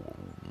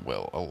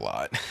 well, a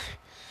lot.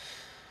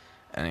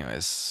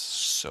 Anyways,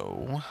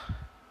 so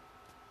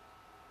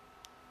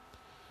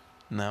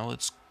now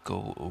let's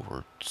go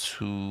over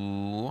to,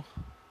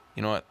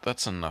 you know what,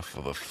 that's enough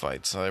of the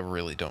fights. I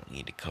really don't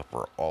need to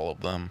cover all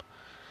of them.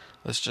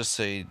 Let's just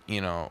say,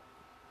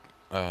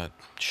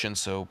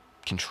 Shinso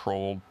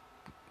controlled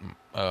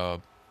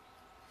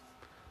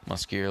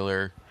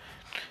muscular,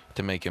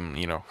 to make him,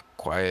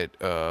 quiet.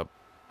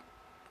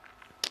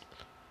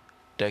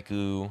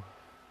 Deku,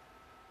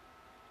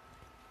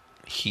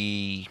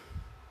 he,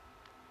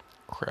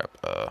 crap,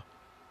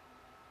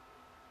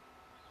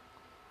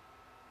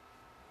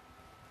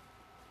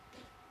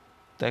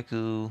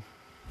 Deku,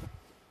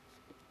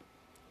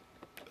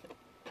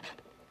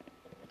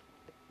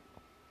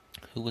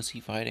 who was he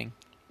fighting?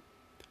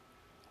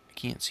 I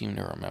can't seem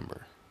to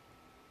remember.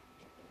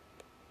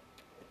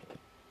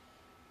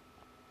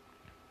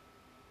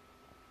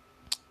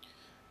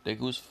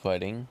 Deku was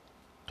fighting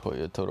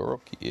Toya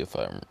Todoroki, if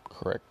I'm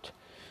correct.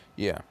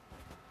 Yeah.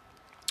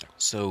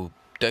 So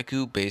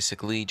Deku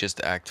basically just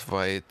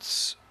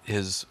activates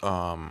his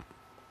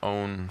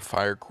own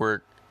fire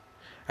quirk.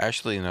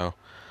 Actually, no.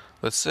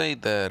 Let's say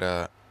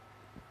that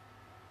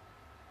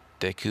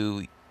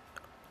Deku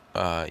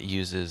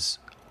uses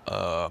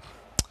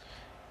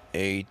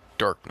a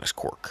darkness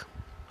quirk,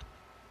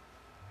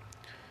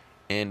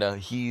 and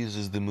he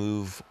uses the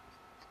move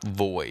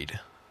Void,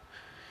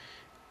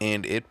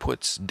 and it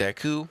puts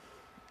Deku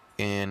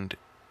and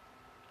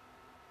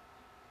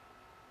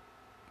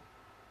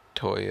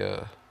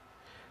Toya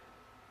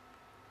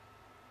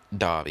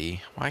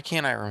Dabi. Why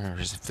can't I remember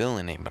his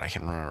villain name, but I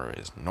can remember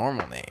his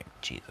normal name?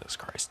 Jesus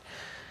Christ.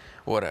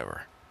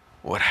 Whatever.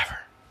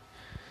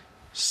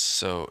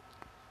 So,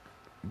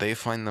 they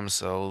find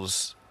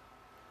themselves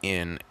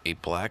in a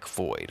black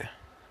void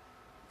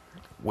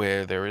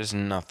where there is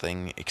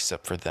nothing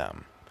except for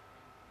them.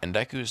 And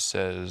Deku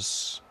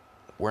says,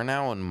 "We're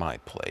now in my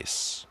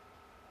place,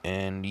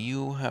 and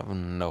you have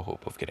no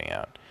hope of getting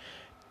out."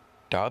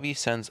 Dabi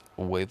sends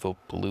a wave of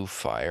blue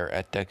fire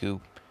at Deku,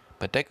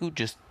 but Deku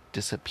just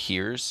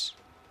disappears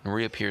and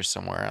reappears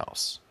somewhere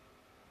else.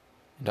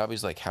 And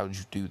Dabi's like, "How'd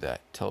you do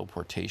that?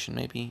 Teleportation,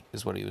 maybe?"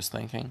 is what he was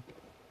thinking.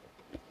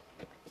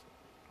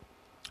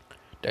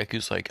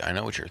 Deku's like, "I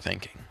know what you're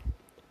thinking,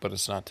 but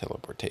it's not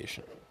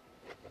teleportation."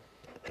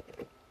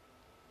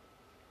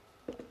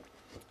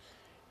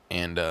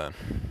 And,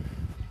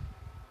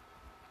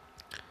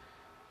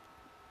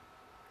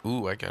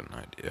 ooh, I got an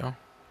idea.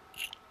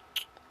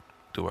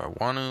 Do I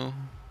want to?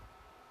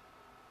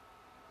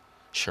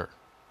 Sure,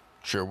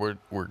 we're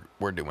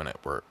doing it.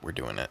 We're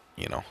doing it.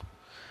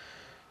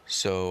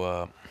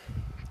 So,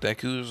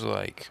 Deku's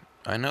like,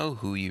 "I know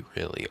who you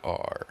really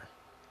are,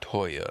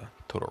 Toya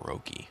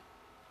Todoroki."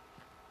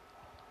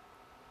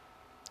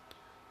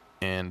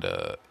 And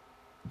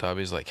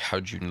Dabi's like,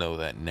 "How'd you know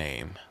that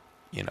name?"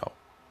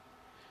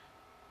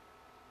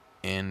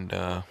 And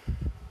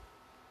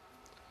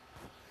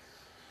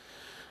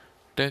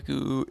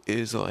Deku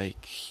is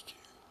like,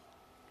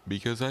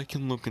 "Because I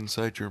can look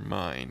inside your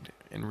mind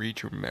and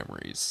read your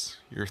memories,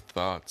 your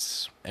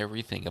thoughts,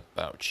 everything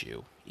about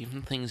you,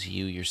 even things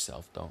you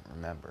yourself don't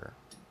remember,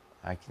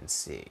 I can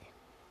see."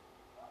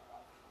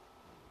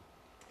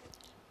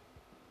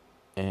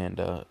 And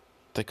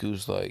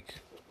Deku's like,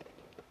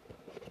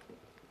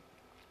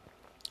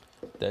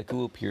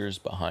 Deku appears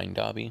behind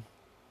Dabi,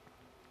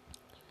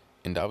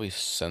 and Dabi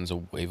sends a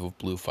wave of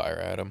blue fire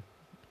at him.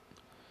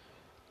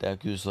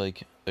 Deku's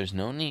like, "There's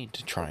no need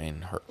to try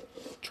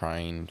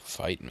and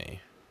fight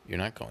me. You're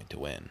not going to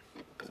win."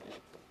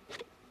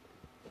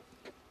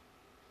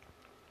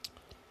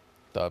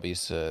 Dabi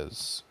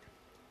says,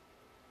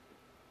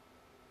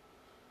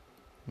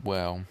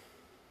 "Well,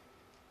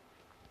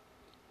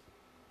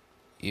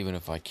 even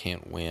if I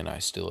can't win, I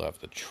still have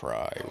to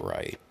try,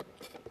 right?"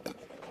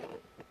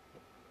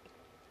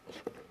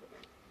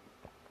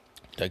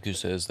 Deku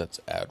says that's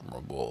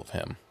admirable of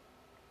him,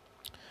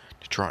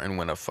 to try and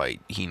win a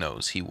fight he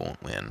knows he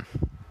won't win.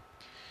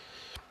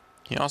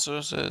 He also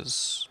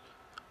says,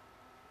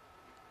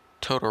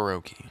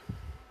 "Todoroki,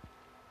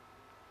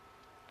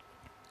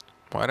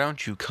 why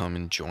don't you come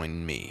and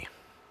join me?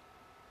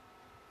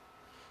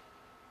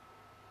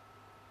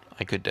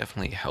 I could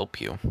definitely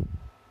help you.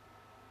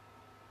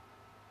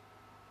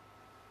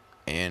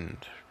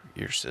 And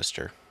your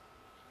sister."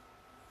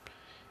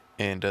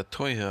 And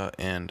Toya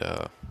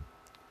and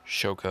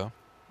Shoka,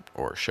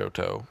 or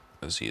Shoto,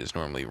 as he is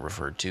normally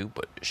referred to,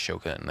 but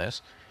Shoka in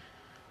this,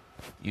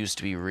 used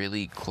to be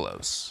really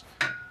close.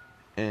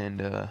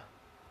 And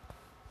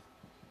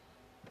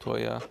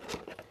Toya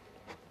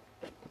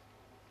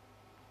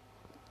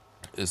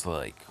is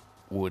like,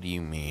 "What do you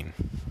mean?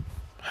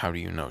 How do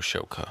you know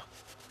Shoka?"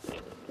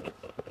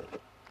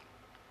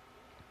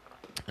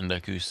 And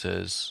Deku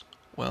says,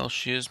 "Well,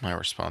 she is my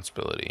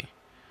responsibility."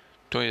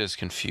 Toya is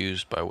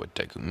confused by what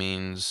Deku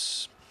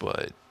means,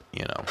 but,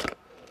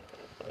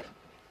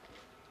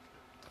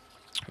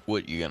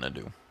 what you gonna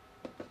do?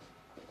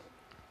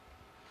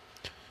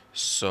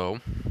 So,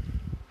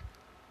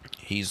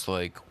 he's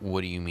like,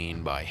 "What do you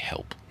mean by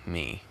help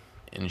me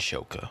in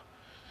Shoka?"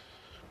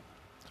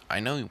 "I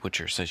know what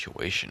your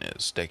situation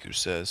is," Deku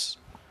says,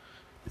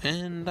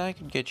 "and I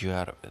can get you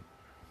out of it.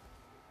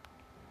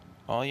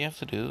 All you have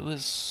to do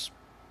is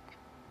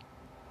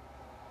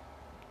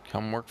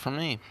come work for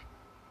me.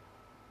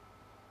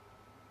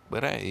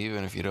 But hey,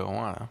 even if you don't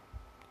want to,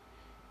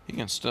 you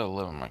can still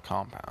live in my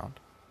compound."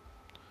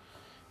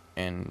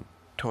 And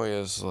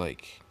Toya's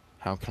like,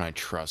 how can I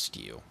trust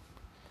you?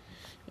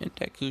 And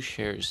Deku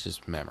shares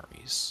his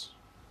memories,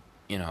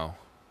 you know,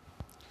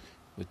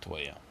 with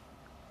Toya.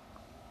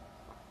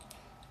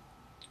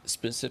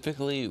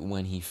 Specifically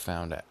when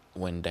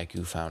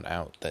Deku found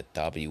out that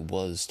Dabi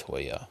was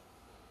Toya.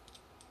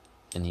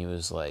 And he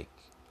was like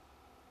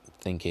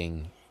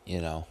thinking,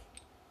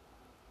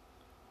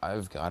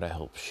 I've got to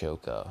help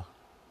Shoka.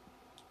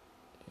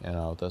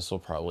 This will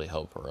probably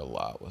help her a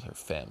lot with her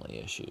family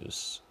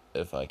issues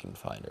if I can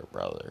find her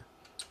brother.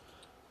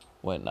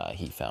 When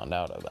he found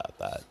out about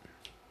that.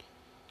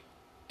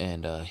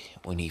 And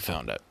when he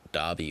found out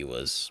Dabi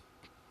was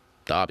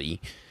Dabi,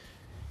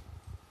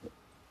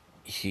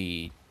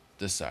 he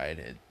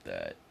decided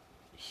that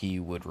he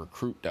would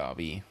recruit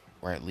Dabi,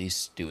 or at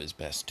least do his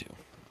best to.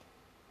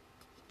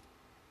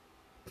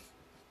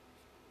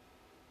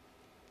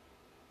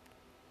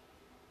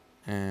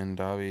 And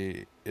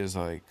Dabi is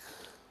like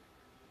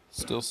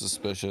still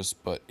suspicious,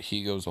 but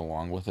he goes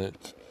along with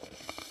it.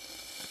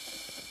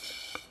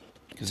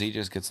 Because he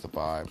just gets the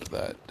vibe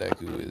that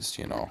Deku is,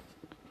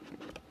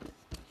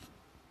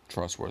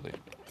 trustworthy.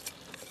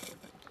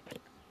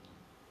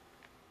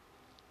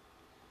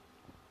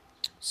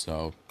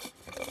 So,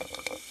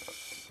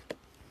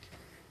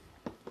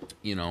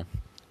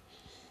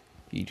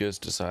 he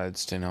just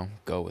decides to,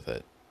 go with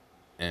it.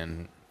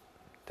 And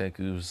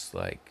Deku's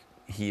like,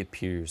 he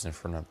appears in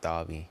front of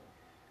Dabi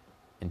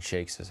and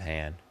shakes his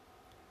hand.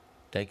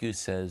 Deku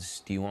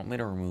says, do you want me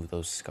to remove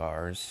those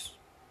scars?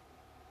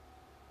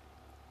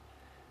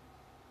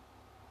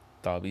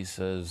 Dabi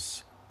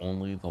says,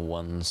 only the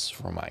ones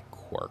from my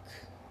quirk.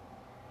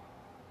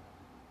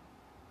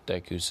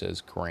 Deku says,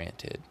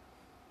 granted.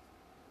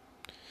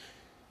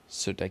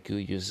 So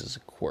Deku uses a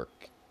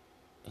quirk,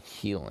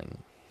 healing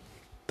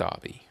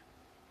Dabi,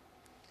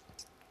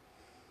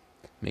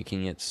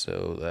 making it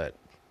so that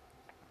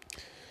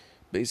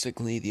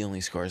basically the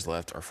only scars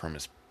left are from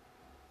his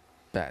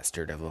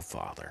bastard of a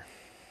father.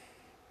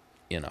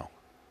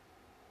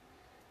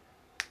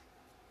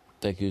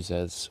 Deku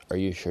says, are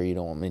you sure you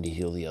don't want me to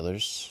heal the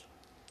others?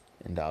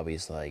 And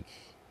Dabi's like,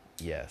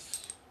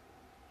 yes.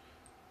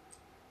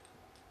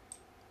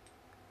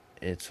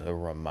 It's a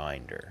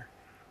reminder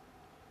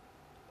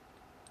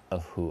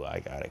of who I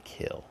gotta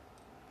kill.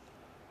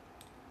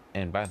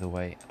 And by the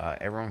way,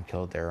 everyone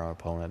killed their own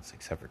opponents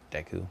except for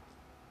Deku,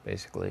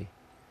 basically.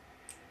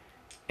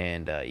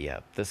 And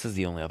this is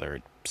the only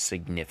other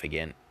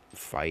significant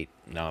fight.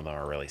 None of them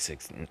are really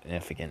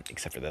significant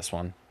except for this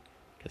one,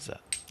 because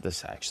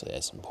this actually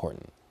has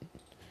important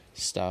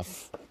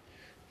stuff.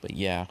 But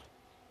yeah.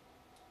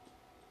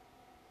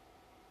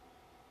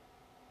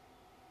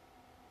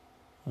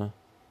 Huh?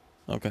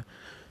 Okay.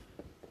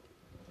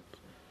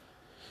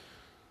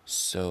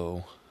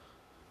 So,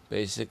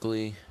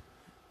 basically,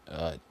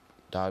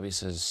 Dabi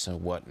says, so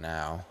what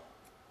now?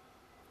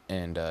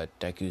 And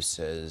Deku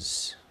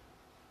says,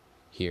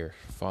 here,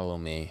 follow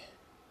me.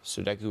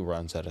 So Deku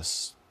runs at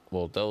us.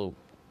 Well,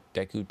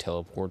 Deku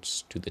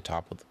teleports to the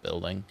top of the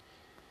building.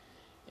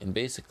 And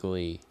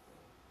basically,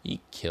 he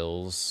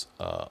kills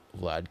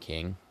Vlad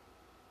King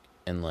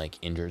and,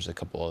 injures a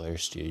couple other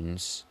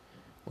students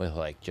with,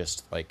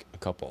 just a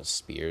couple of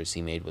spears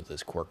he made with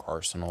his quirk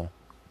arsenal.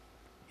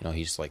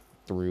 He's,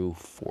 threw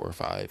 4 or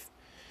 5.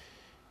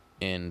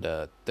 And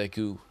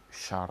Deku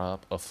shot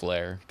up a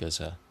flare because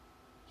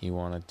he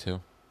wanted to.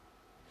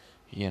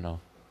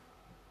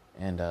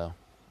 And,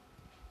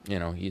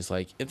 he's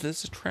like, if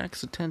this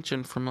attracts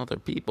attention from other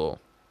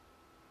people,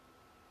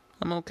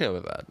 I'm okay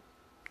with that.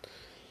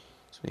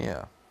 So,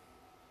 yeah.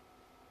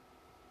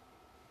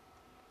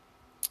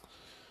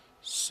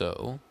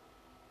 So,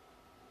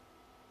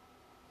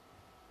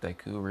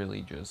 Deku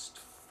really just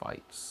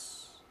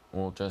fights.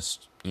 Well,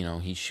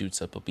 he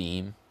shoots up a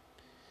beam.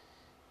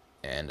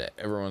 And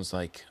everyone's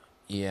like,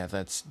 yeah,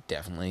 that's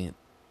definitely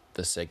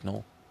the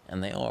signal.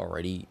 And they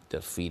already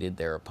defeated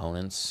their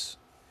opponents.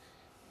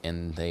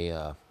 And they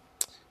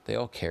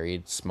all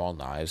carried small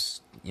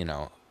knives,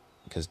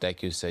 because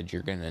Deku said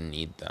you're going to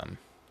need them.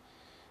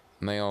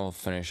 And they all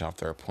finish off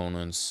their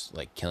opponents,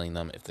 killing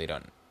them if they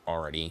don't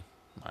already.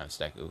 Minus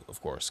Deku,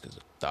 of course, because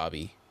of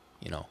Dabi,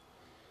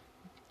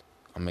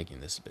 I'm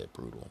making this a bit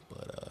brutal,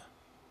 but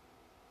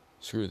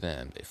screw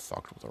them, they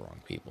fucked with the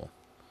wrong people.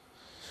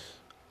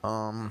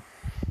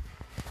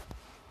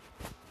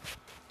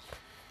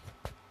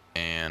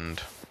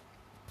 And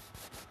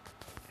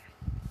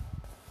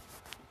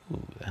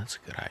ooh, that's a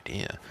good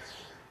idea.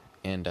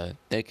 And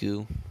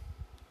Deku,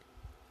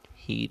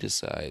 he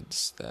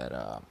decides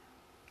that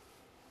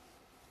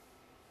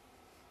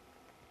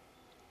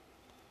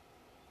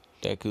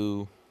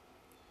Deku,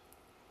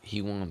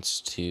 he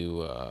wants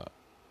to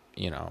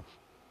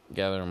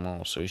gather them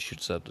all, so he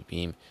shoots up the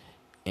beam,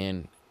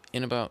 and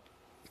in about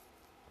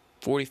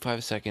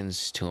 45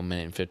 seconds to a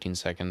minute and 15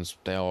 seconds,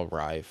 they all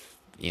arrive,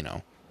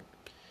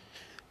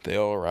 They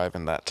all arrive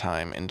in that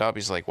time, and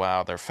Dabi's like,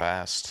 wow, they're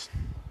fast.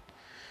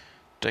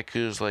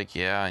 Deku's like,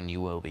 yeah, and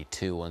you will be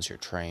too once you're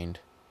trained.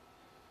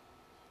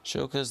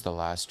 Shoka's the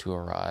last to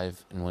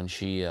arrive, and when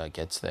she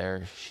gets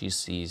there, she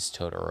sees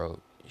Totoro.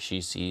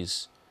 she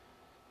sees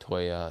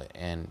Toya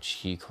and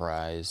she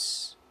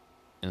cries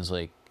and is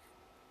like,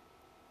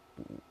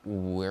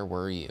 where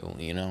were you,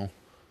 you know?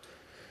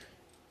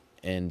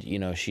 And, you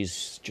know,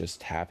 she's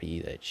just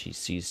happy that she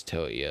sees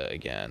Toya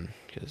again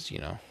because, you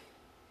know,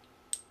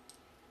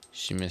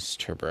 she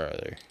missed her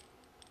brother.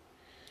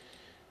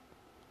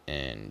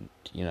 And,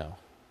 you know,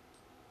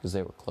 because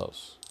they were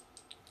close.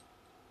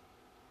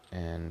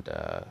 And,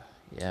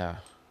 yeah.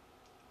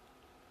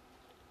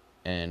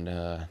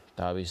 And,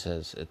 Dobby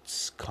says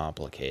it's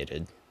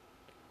complicated.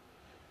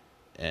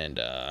 And,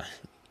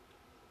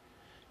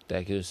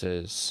 Deku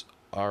says,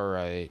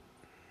 alright,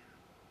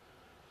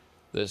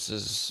 this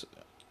is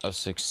a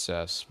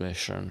successful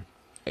mission.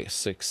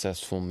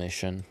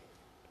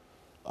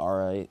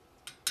 Alright.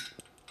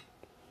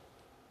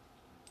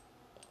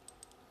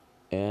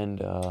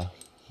 And,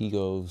 he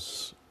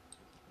goes,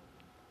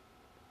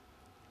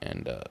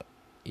 and,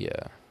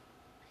 yeah,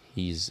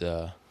 he's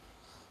done.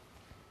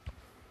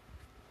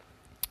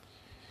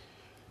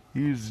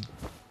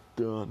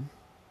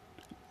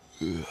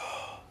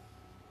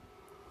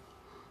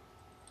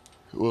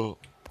 Well,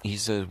 he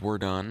says, we're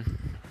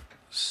done,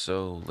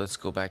 so let's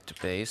go back to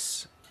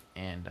base.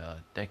 And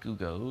Deku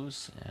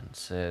goes and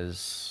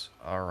says,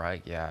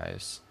 alright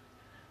guys,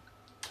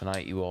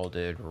 tonight you all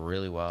did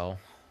really well,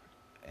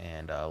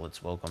 and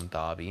let's welcome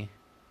Dobby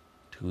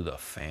to the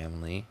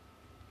family,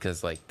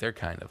 because like they're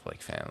kind of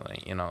like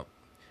family, you know,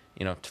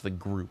 to the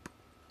group,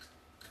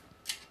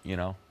 you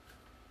know.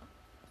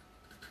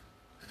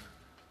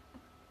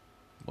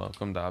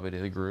 Welcome Dobby to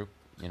the group,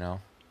 you know.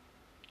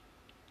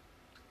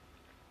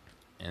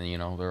 And, you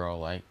know, they're all,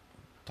 like,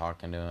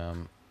 talking to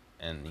him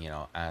and, you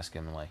know, ask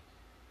him, like,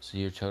 so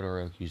you're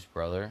Todoroki's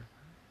brother?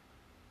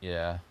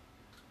 Yeah.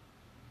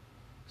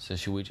 So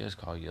should we just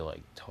call you,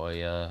 like,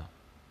 Toya?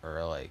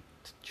 Or, like,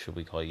 should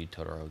we call you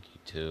Todoroki,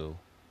 too?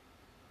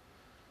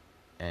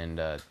 And,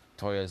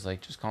 Toya's like,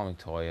 just call me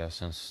Toya,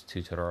 since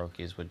two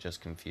Todorokis would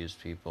just confuse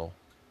people.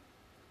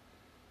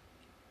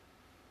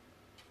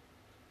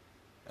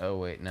 Oh,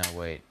 wait, no,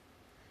 wait.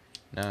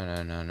 No.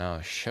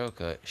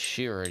 Shoka,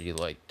 she already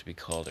liked to be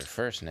called her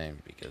first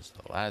name because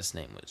the last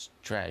name was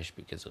trash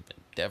because of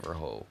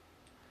Endeavorho.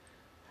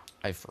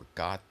 I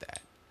forgot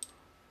that.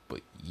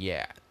 But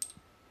yeah,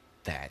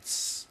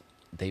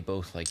 they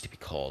both like to be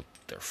called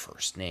their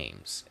first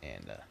names.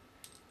 And,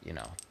 you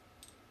know,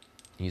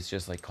 he's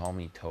just like, call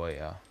me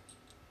Toya.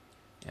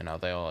 You know,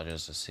 they all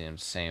just assume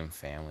same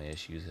family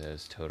issues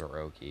as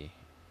Todoroki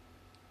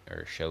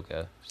or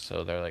Shoka.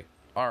 So they're like,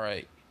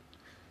 alright,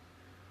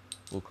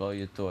 we'll call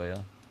you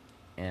Toya.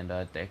 And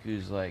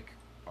Deku's like,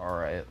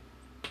 alright,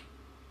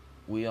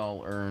 we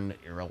all earned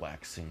a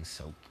relaxing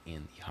soak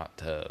in the hot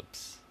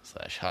tubs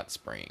 / hot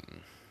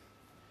spring.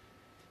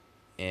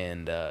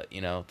 And,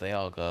 you know, they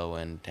all go,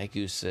 and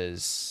Deku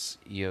says,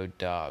 yo,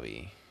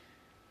 Dobby,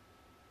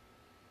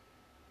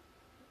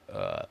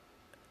 let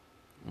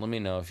me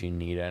know if you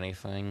need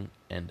anything.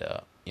 And,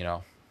 you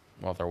know,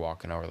 while they're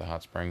walking over the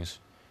hot springs.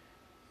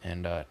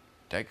 And,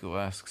 Deku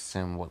asks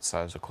him what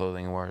size of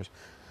clothing he wears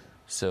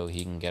so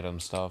he can get him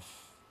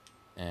stuff.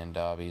 And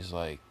Dobby's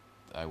like,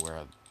 I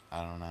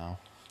don't know.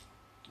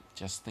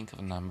 Just think of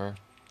a number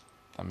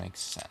that makes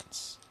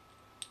sense.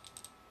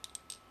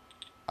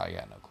 I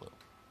got no clue.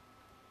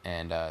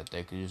 And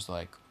Deku's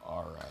like,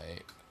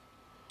 alright.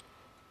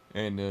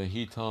 And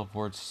he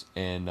teleports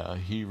and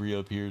he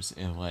reappears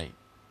in like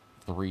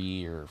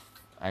 3 or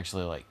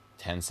actually like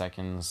 10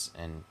 seconds.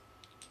 And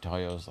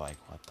Toyo's like,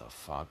 what the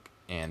fuck?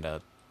 And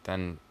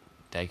then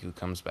Deku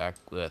comes back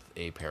with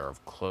a pair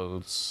of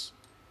clothes.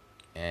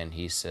 And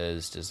he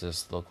says, does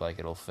this look like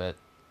it'll fit?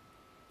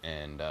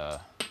 And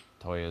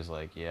Toya's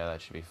like, yeah,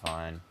 that should be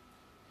fine.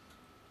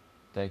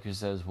 Deku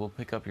says, we'll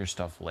pick up your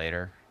stuff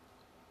later.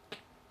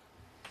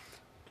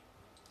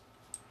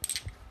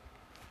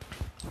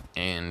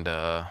 And,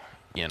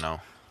 you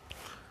know.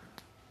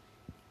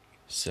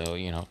 So,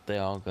 you know, they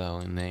all go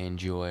and they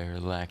enjoy a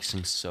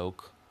relaxing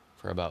soak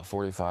for about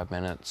 45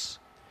 minutes.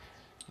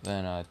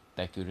 Then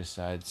Deku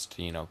decides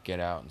to, you know, get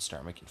out and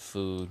start making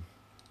food.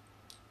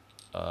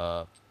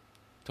 Toya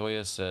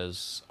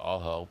says,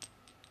 I'll help.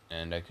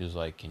 And Deku's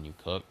like, can you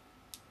cook?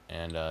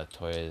 And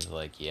Toya is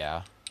like,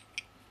 yeah.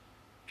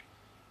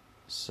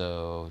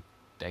 So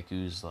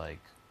Deku's like,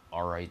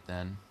 alright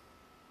then.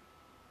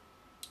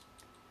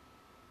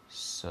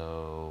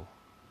 So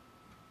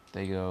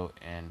they go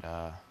and,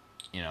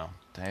 you know,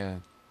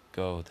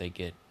 they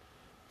get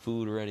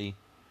food ready.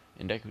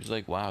 And Deku's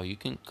like, wow, you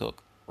can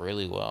cook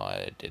really well.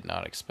 I did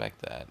not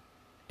expect that.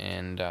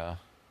 And,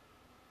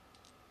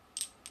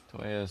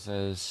 Toya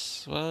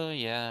says, well,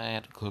 yeah, I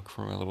had to cook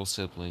for my little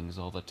siblings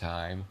all the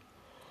time.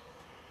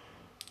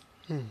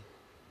 I'm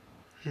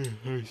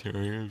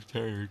sorry, I'm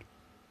tired.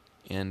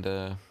 And,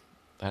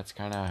 that's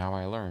kind of how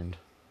I learned.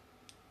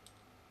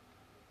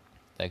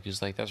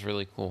 Deku's like, that's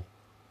really cool.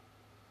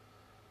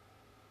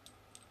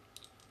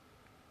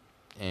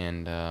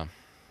 And,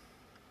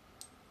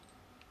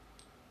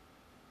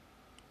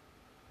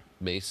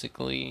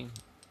 basically,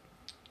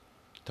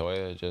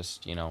 Toya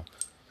just, you know,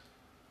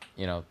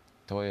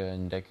 Toya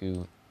and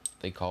Deku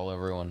they call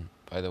everyone.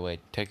 By the way,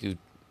 Deku,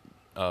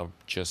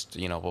 just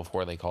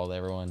before they called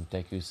everyone,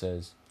 Deku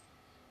says,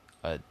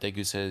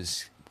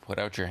 put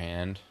out your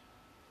hand,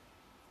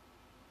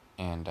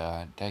 and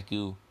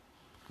Deku,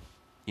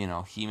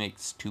 he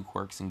makes two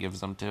quirks and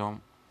gives them to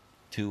him,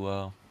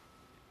 to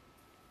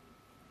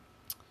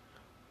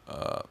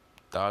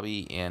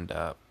Dabi, and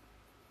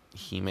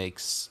he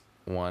makes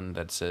one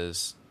that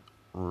says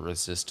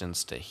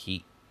resistance to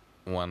heat,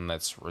 one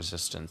that's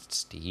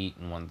resistance to heat,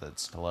 and one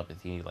that's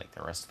telepathy, like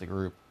the rest of the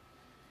group.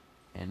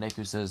 And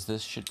Deku says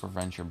this should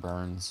prevent your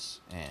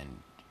burns and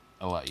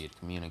allow you to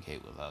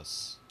communicate with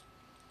us.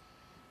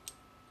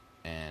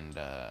 And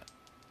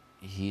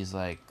he's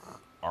like,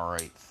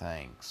 alright,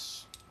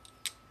 thanks.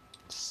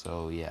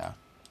 So, yeah.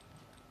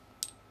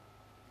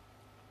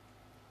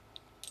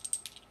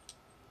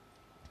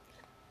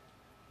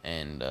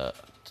 And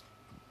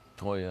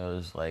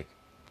Toya's like,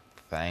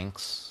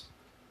 thanks.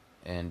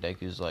 And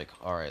Deku's like,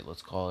 alright,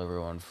 let's call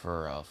everyone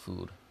for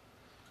food.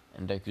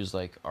 And Deku's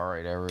like,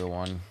 alright,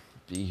 everyone,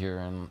 be here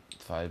in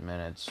 5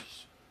 minutes.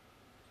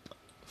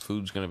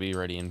 Food's gonna be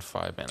ready in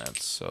 5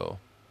 minutes, so...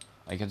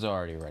 Like, it's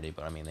already ready,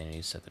 but I mean, they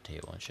need to set the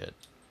table and shit.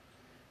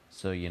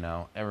 So,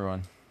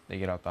 everyone, they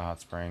get out the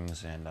hot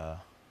springs, and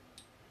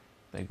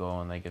they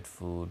go and they get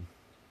food.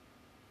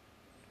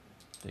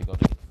 They go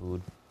to get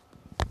food.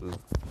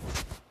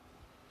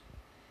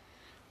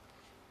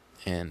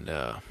 And,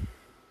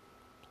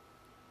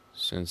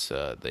 since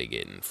they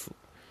getting food,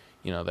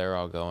 they're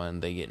all going,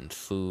 they getting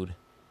food.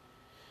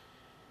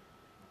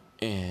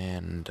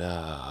 And,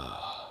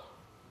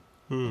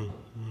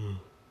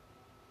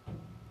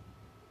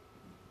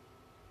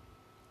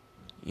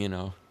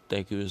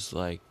 Deku's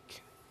like,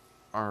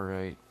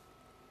 alright,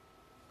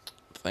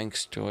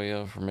 thanks,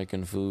 Toya, for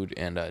making food.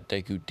 And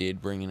Deku did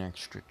bring an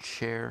extra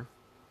chair.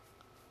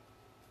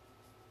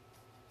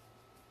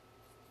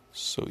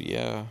 So,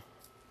 yeah.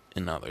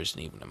 And now there's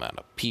an even amount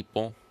of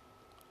people.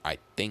 I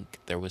think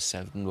there was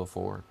 7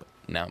 before, but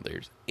now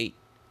there's 8.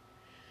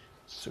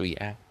 So,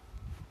 yeah.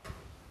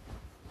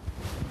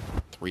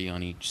 3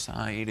 on each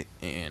side,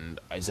 and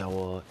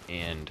Aizawa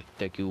and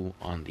Deku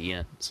on the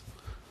ends.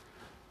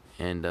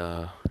 And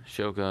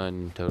Shoka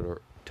and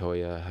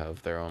Toya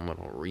have their own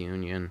little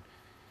reunion.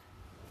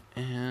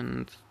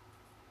 And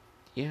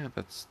yeah,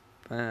 that's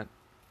that.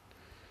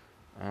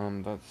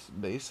 That's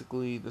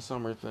basically the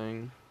summer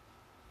thing.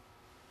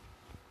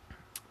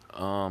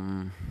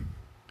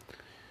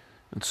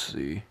 Let's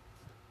see.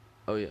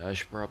 Oh yeah, I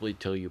should probably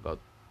tell you about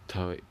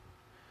Toy.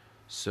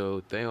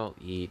 So they all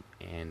eat,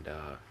 and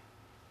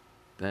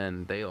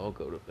then they all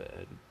go to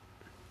bed.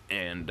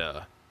 And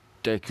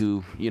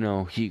Deku,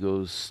 he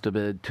goes to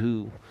bed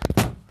too.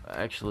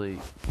 Actually,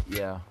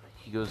 yeah,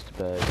 he goes to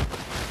bed.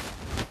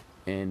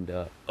 And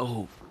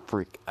oh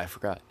freak, I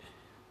forgot.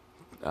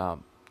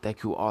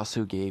 Deku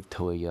also gave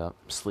Toya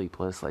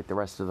sleepless like the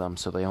rest of them,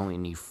 so he only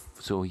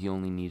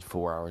needs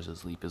 4 hours of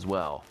sleep as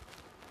well.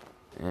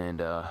 And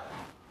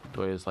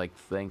Toya's like,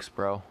 thanks,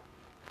 bro,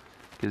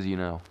 because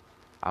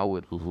I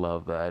would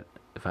love that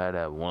if I had to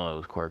have one of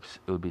those quirks.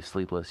 It would be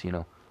sleepless.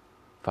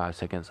 5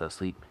 seconds of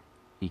sleep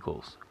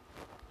equals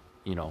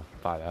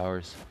 5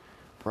 hours.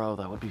 Bro,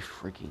 that would be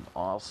freaking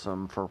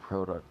awesome for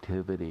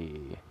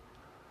productivity.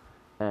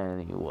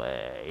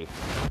 Anyway,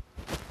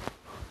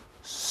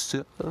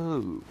 so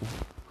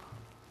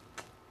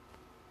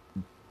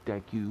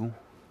Deku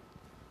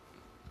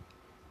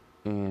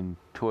and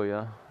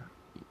Toya,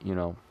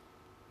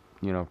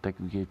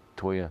 Deku gave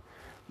Toya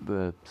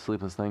the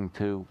sleepless thing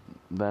too.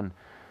 Then,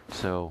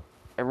 so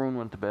everyone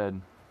went to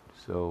bed.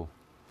 So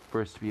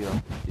first to be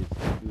up is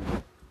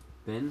Deku.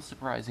 Then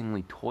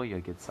surprisingly,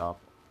 Toya gets up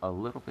a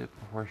little bit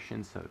before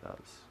Shinso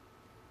does.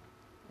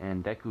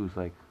 And Deku's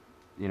like,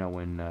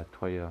 when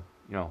Toya,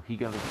 he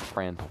goes with his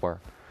friend Tor,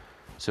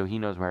 so he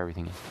knows where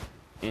everything is.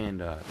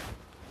 And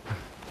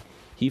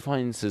he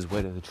finds his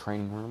way to the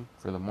training room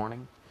for the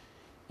morning.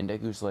 And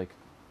Deku's like,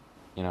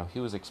 he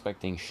was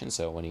expecting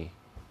Shinso when he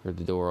heard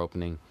the door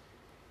opening.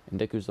 And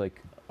Deku's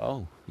like,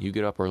 oh, you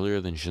get up earlier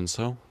than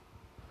Shinso?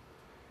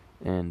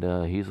 And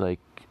he's like,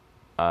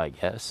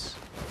 yes.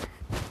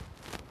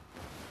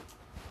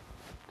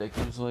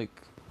 Deku's like,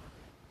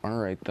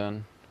 alright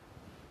then.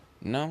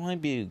 Now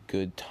might be a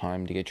good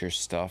time to get your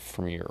stuff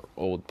from your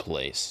old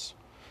place.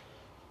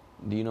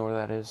 Do you know where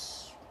that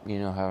is?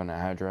 Have an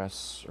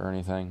address or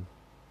anything?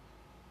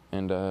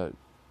 And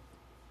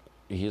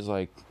he's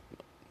like,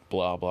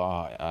 blah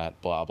blah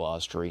at blah blah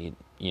street,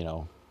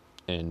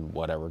 in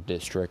whatever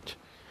district.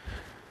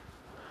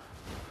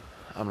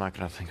 I'm not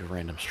gonna think of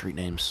random street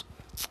names.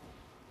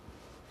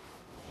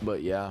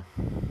 But yeah,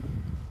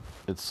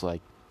 it's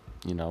like,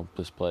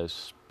 this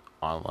place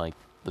on like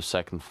the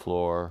 2nd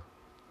floor,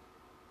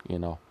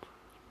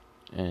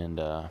 and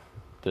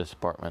this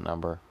apartment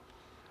number.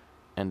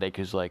 And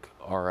Deku's like,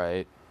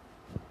 alright.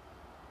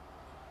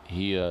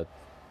 He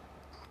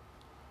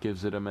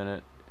gives it a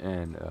minute,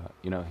 and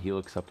he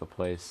looks up the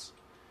place,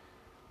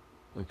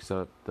 looks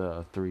up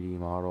the 3D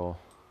model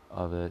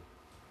of it,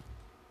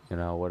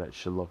 what it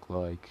should look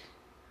like,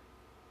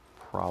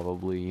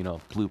 probably,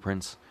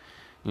 blueprints,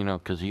 You know,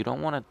 because you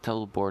don't want to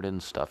teleport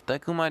and stuff.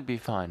 Deku might be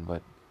fine,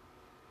 but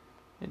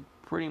it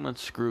pretty much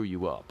screw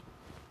you up.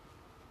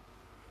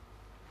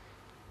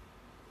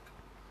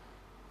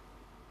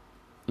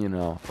 You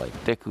know, like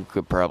Deku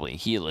could probably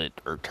heal it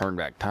or turn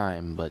back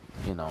time, but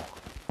you know.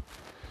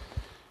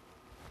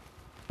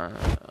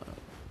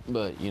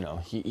 But you know,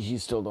 he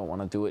still don't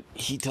want to do it.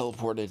 He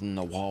teleported in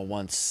the wall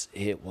once.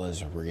 It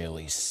was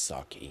really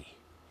sucky.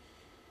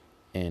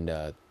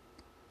 And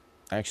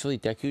actually,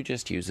 Deku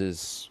just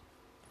uses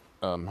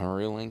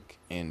Link,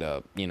 and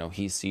you know,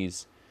 he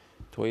sees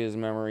Toya's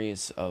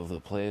memories of the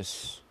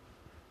place,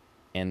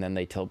 and then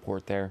they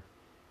teleport there.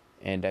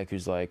 And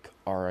Deku's like,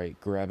 "All right,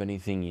 grab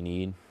anything you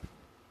need."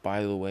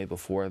 By the way,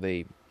 before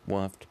they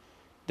left,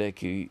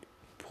 Deku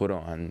put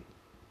on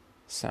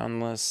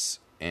soundless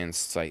and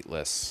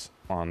sightless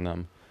on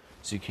them,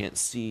 so you can't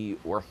see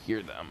or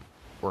hear them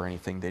or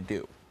anything they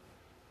do.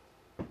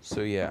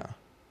 So yeah,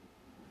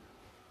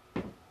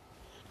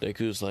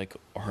 Deku's like,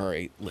 "All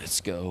right,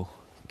 let's go,"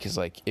 because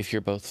like if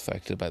you're both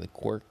affected by the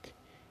quirk,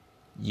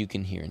 you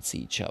can hear and see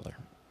each other.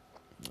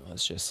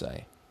 Let's just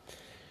say.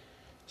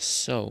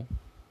 So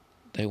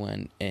they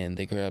went and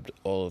they grabbed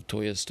all of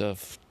Toya's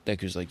stuff.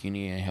 Deku's like, "You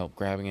need any help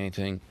grabbing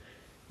anything?"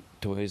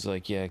 Toya's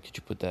like, "Yeah, could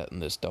you put that in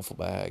this duffel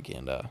bag?"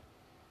 And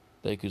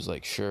Deku's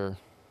like, "Sure.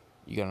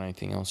 You got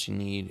anything else you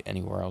need?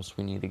 Anywhere else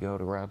we need to go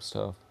to grab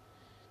stuff?"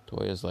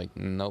 Toya's like,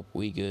 "Nope,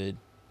 we good."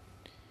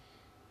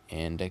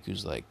 And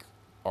Deku's like,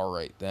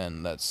 "Alright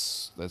then,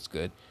 that's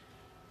good."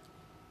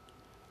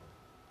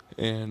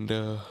 And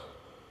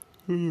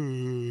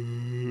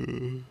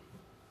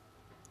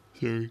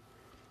sorry.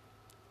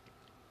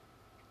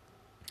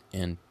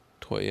 And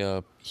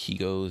Toya, he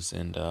goes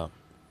and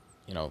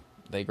you know,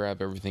 they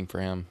grab everything for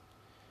him.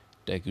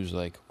 Deku's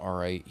like,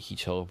 "Alright," he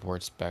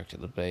teleports back to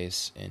the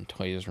base in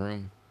Toya's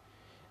room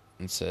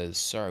and says,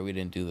 "Sorry we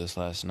didn't do this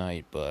last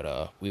night,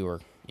 but we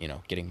were, you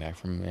know, getting back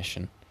from a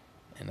mission,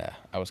 and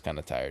I was kind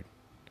of tired.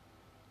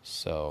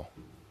 So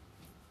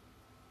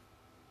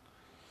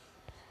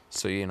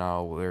you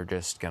know, we're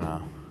just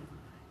gonna,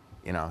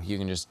 you know, you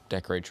can just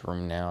decorate your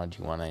room now. Do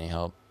you want any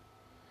help?"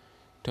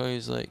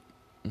 Toya's like,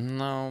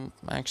 "No,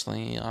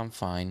 actually, I'm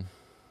fine."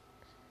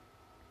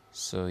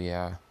 So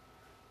yeah,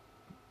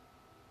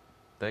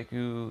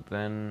 Deku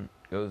then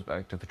goes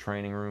back to the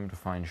training room to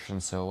find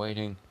Shinso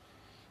waiting.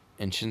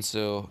 And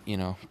Shinso, you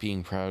know,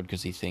 being proud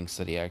because he thinks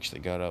that he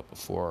actually got up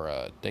before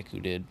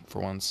Deku did for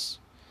once,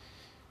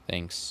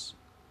 thinks,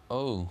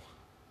 "Oh,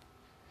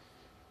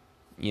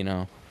 you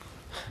know,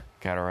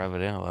 gotta rub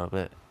it in a little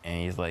bit." And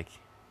he's like,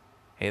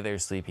 "Hey there,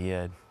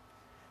 sleepyhead."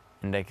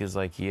 And Deku's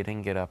like, "You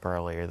didn't get up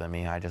earlier than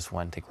me. I just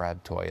went to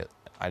grab Toya.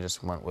 I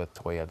just went with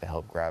Toya to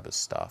help grab his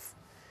stuff."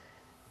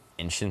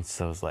 And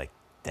Shinso's like,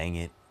 "Dang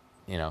it,"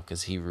 you know,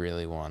 because he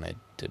really wanted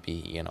to be,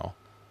 you know,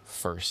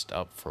 first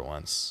up for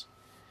once.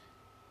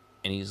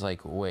 And he's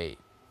like, "Wait,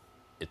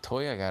 if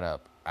Toya got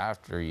up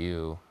after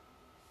you,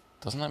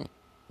 doesn't that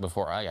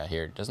before I got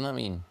here? Doesn't that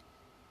mean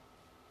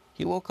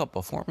he woke up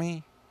before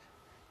me?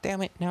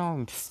 Damn it! Now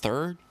I'm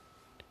third."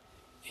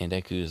 And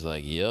Deku's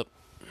like, "Yep."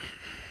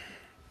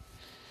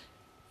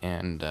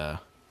 And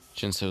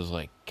Shinso's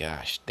like,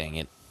 "Gosh, dang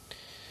it."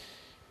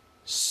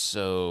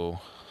 So,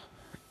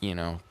 you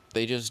know,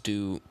 they just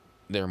do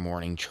their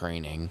morning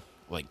training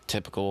like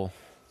typical.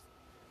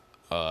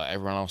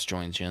 Everyone else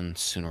joins in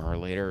sooner or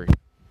later.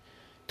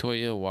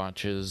 Toya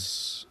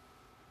watches,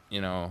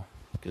 you know,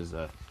 because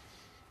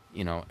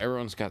you know,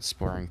 everyone's got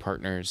sparring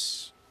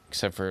partners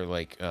except for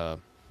like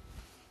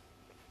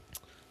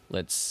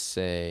let's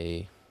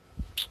say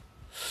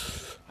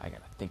I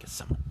gotta think of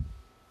someone.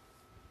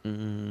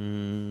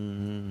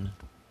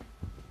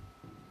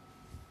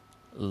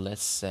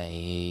 Let's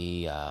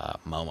say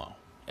Momo.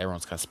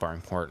 Everyone's got sparring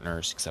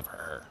partners except for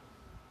her.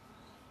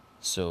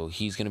 So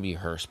he's gonna be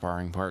her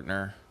sparring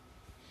partner.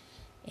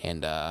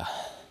 And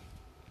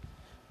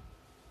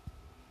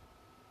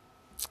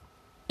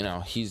you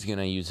know, he's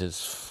gonna use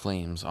his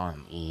flames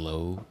on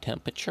low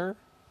temperature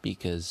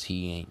because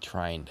he ain't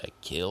trying to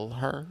kill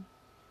her.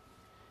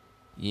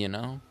 You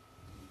know?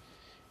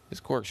 His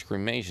quirk's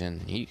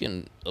cremation, he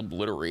can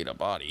obliterate a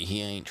body.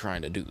 He ain't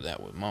trying to do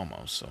that with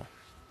Momo, so.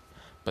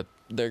 But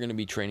they're gonna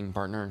be training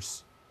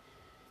partners.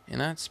 And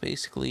that's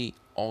basically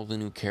all the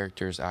new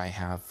characters I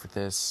have for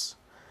this.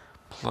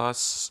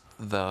 Plus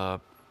the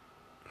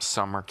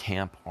summer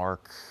camp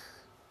arc.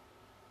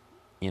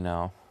 You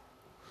know.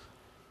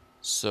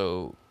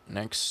 So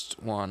next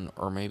one,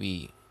 or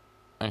maybe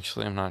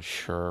actually I'm not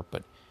sure,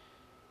 but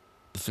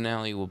the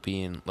finale will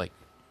be in like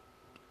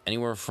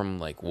anywhere from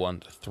like 1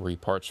 to 3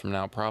 parts from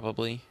now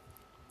probably.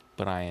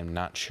 But I am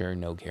not sure,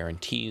 no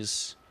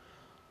guarantees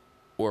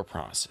or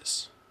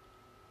promises.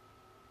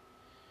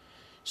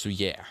 So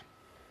yeah.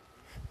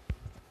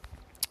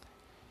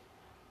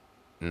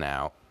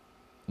 Now,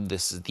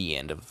 this is the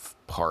end of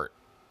part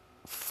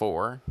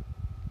 4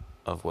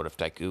 of What If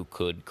Deku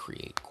Could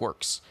Create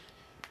Quirks.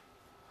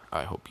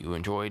 I hope you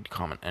enjoyed.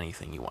 Comment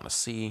anything you want to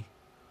see.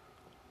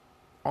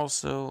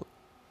 Also,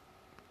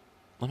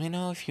 let me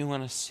know if you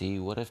want to see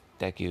what if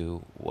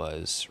Deku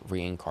was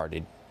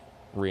reincarnated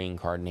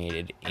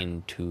reincarnated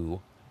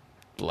into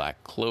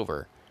Black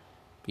Clover,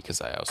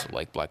 because I also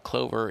like Black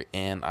Clover,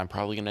 and I'm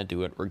probably gonna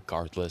do it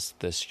regardless.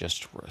 This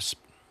just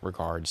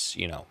regards,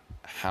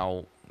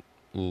 how,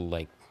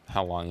 like,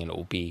 how long it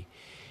will be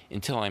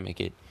until I make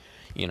it,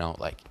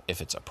 like,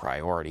 if it's a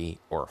priority,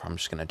 or if I'm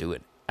just gonna do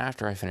it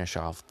after I finish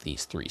off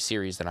these 3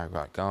 series that I've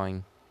got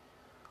going.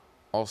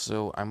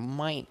 Also, I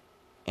might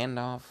end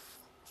off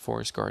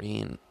Forest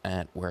Guardian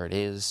at where it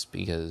is,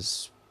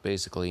 because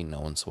basically no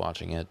one's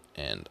watching it,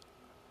 and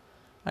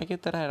I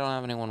get that I don't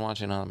have anyone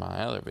watching on my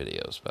other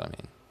videos, but I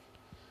mean,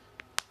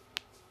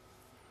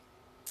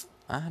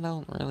 I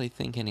don't really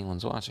think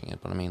anyone's watching it,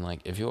 but I mean,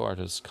 like, if you are,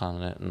 just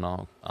comment it, and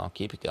I'll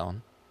keep it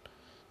going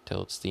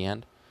till it's the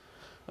end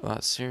of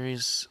that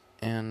series.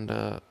 And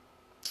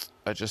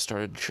I just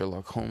started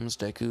Sherlock Holmes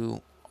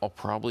Deku. I'll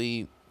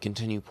probably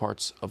continue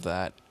parts of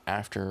that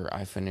after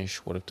I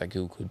finish What If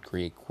Deku Could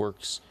Create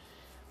Quirks,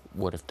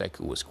 What If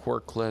Deku Was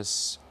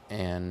Quirkless,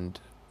 and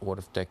What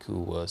If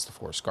Deku Was the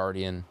Forest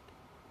Guardian.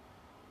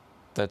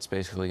 That's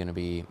basically going to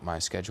be my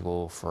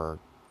schedule for,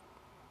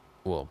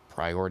 well,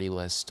 priority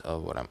list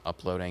of what I'm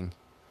uploading.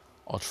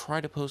 I'll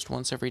try to post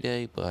once every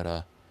day, but,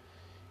 I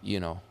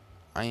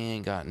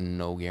ain't got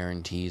no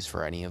guarantees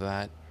for any of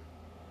that.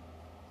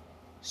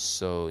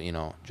 So,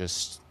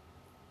 just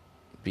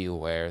be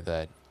aware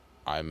that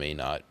I may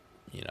not,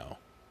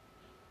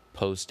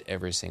 post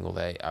every single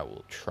day. I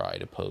will try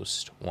to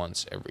post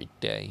once every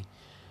day.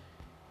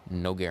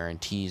 No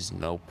guarantees,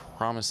 no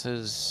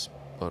promises.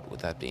 But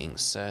with that being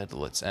said,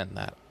 let's end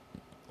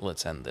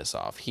this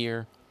off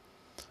here.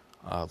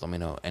 Let me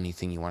know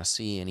anything you want to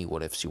see, any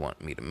what ifs you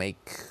want me to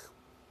make.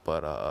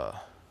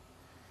 But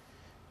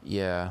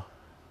yeah.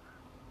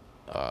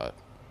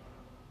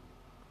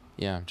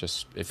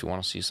 Just if you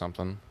want to see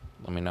something,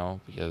 let me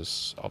know,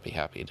 because I'll be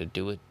happy to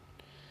do it.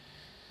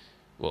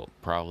 Well,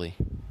 probably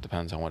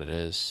depends on what it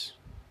is.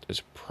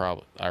 I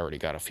already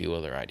got a few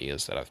other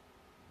ideas that I've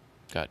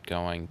got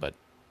going, but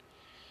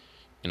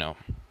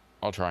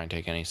I'll try and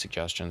take any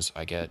suggestions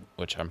I get,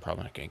 which I'm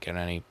probably not going to get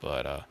any.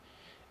 But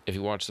if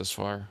you watched this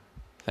far,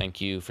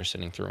 thank you for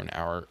sitting through an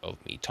hour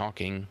of me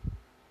talking,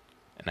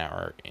 an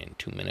hour and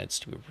 2 minutes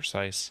to be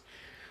precise.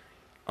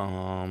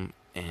 And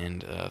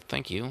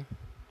thank you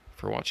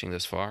for watching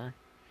this far.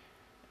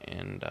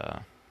 And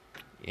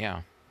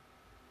yeah.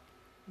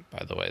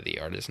 By the way, the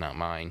art is not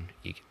mine.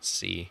 You can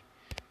see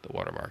the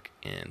watermark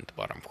in the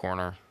bottom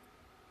corner.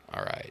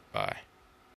 Alright, bye.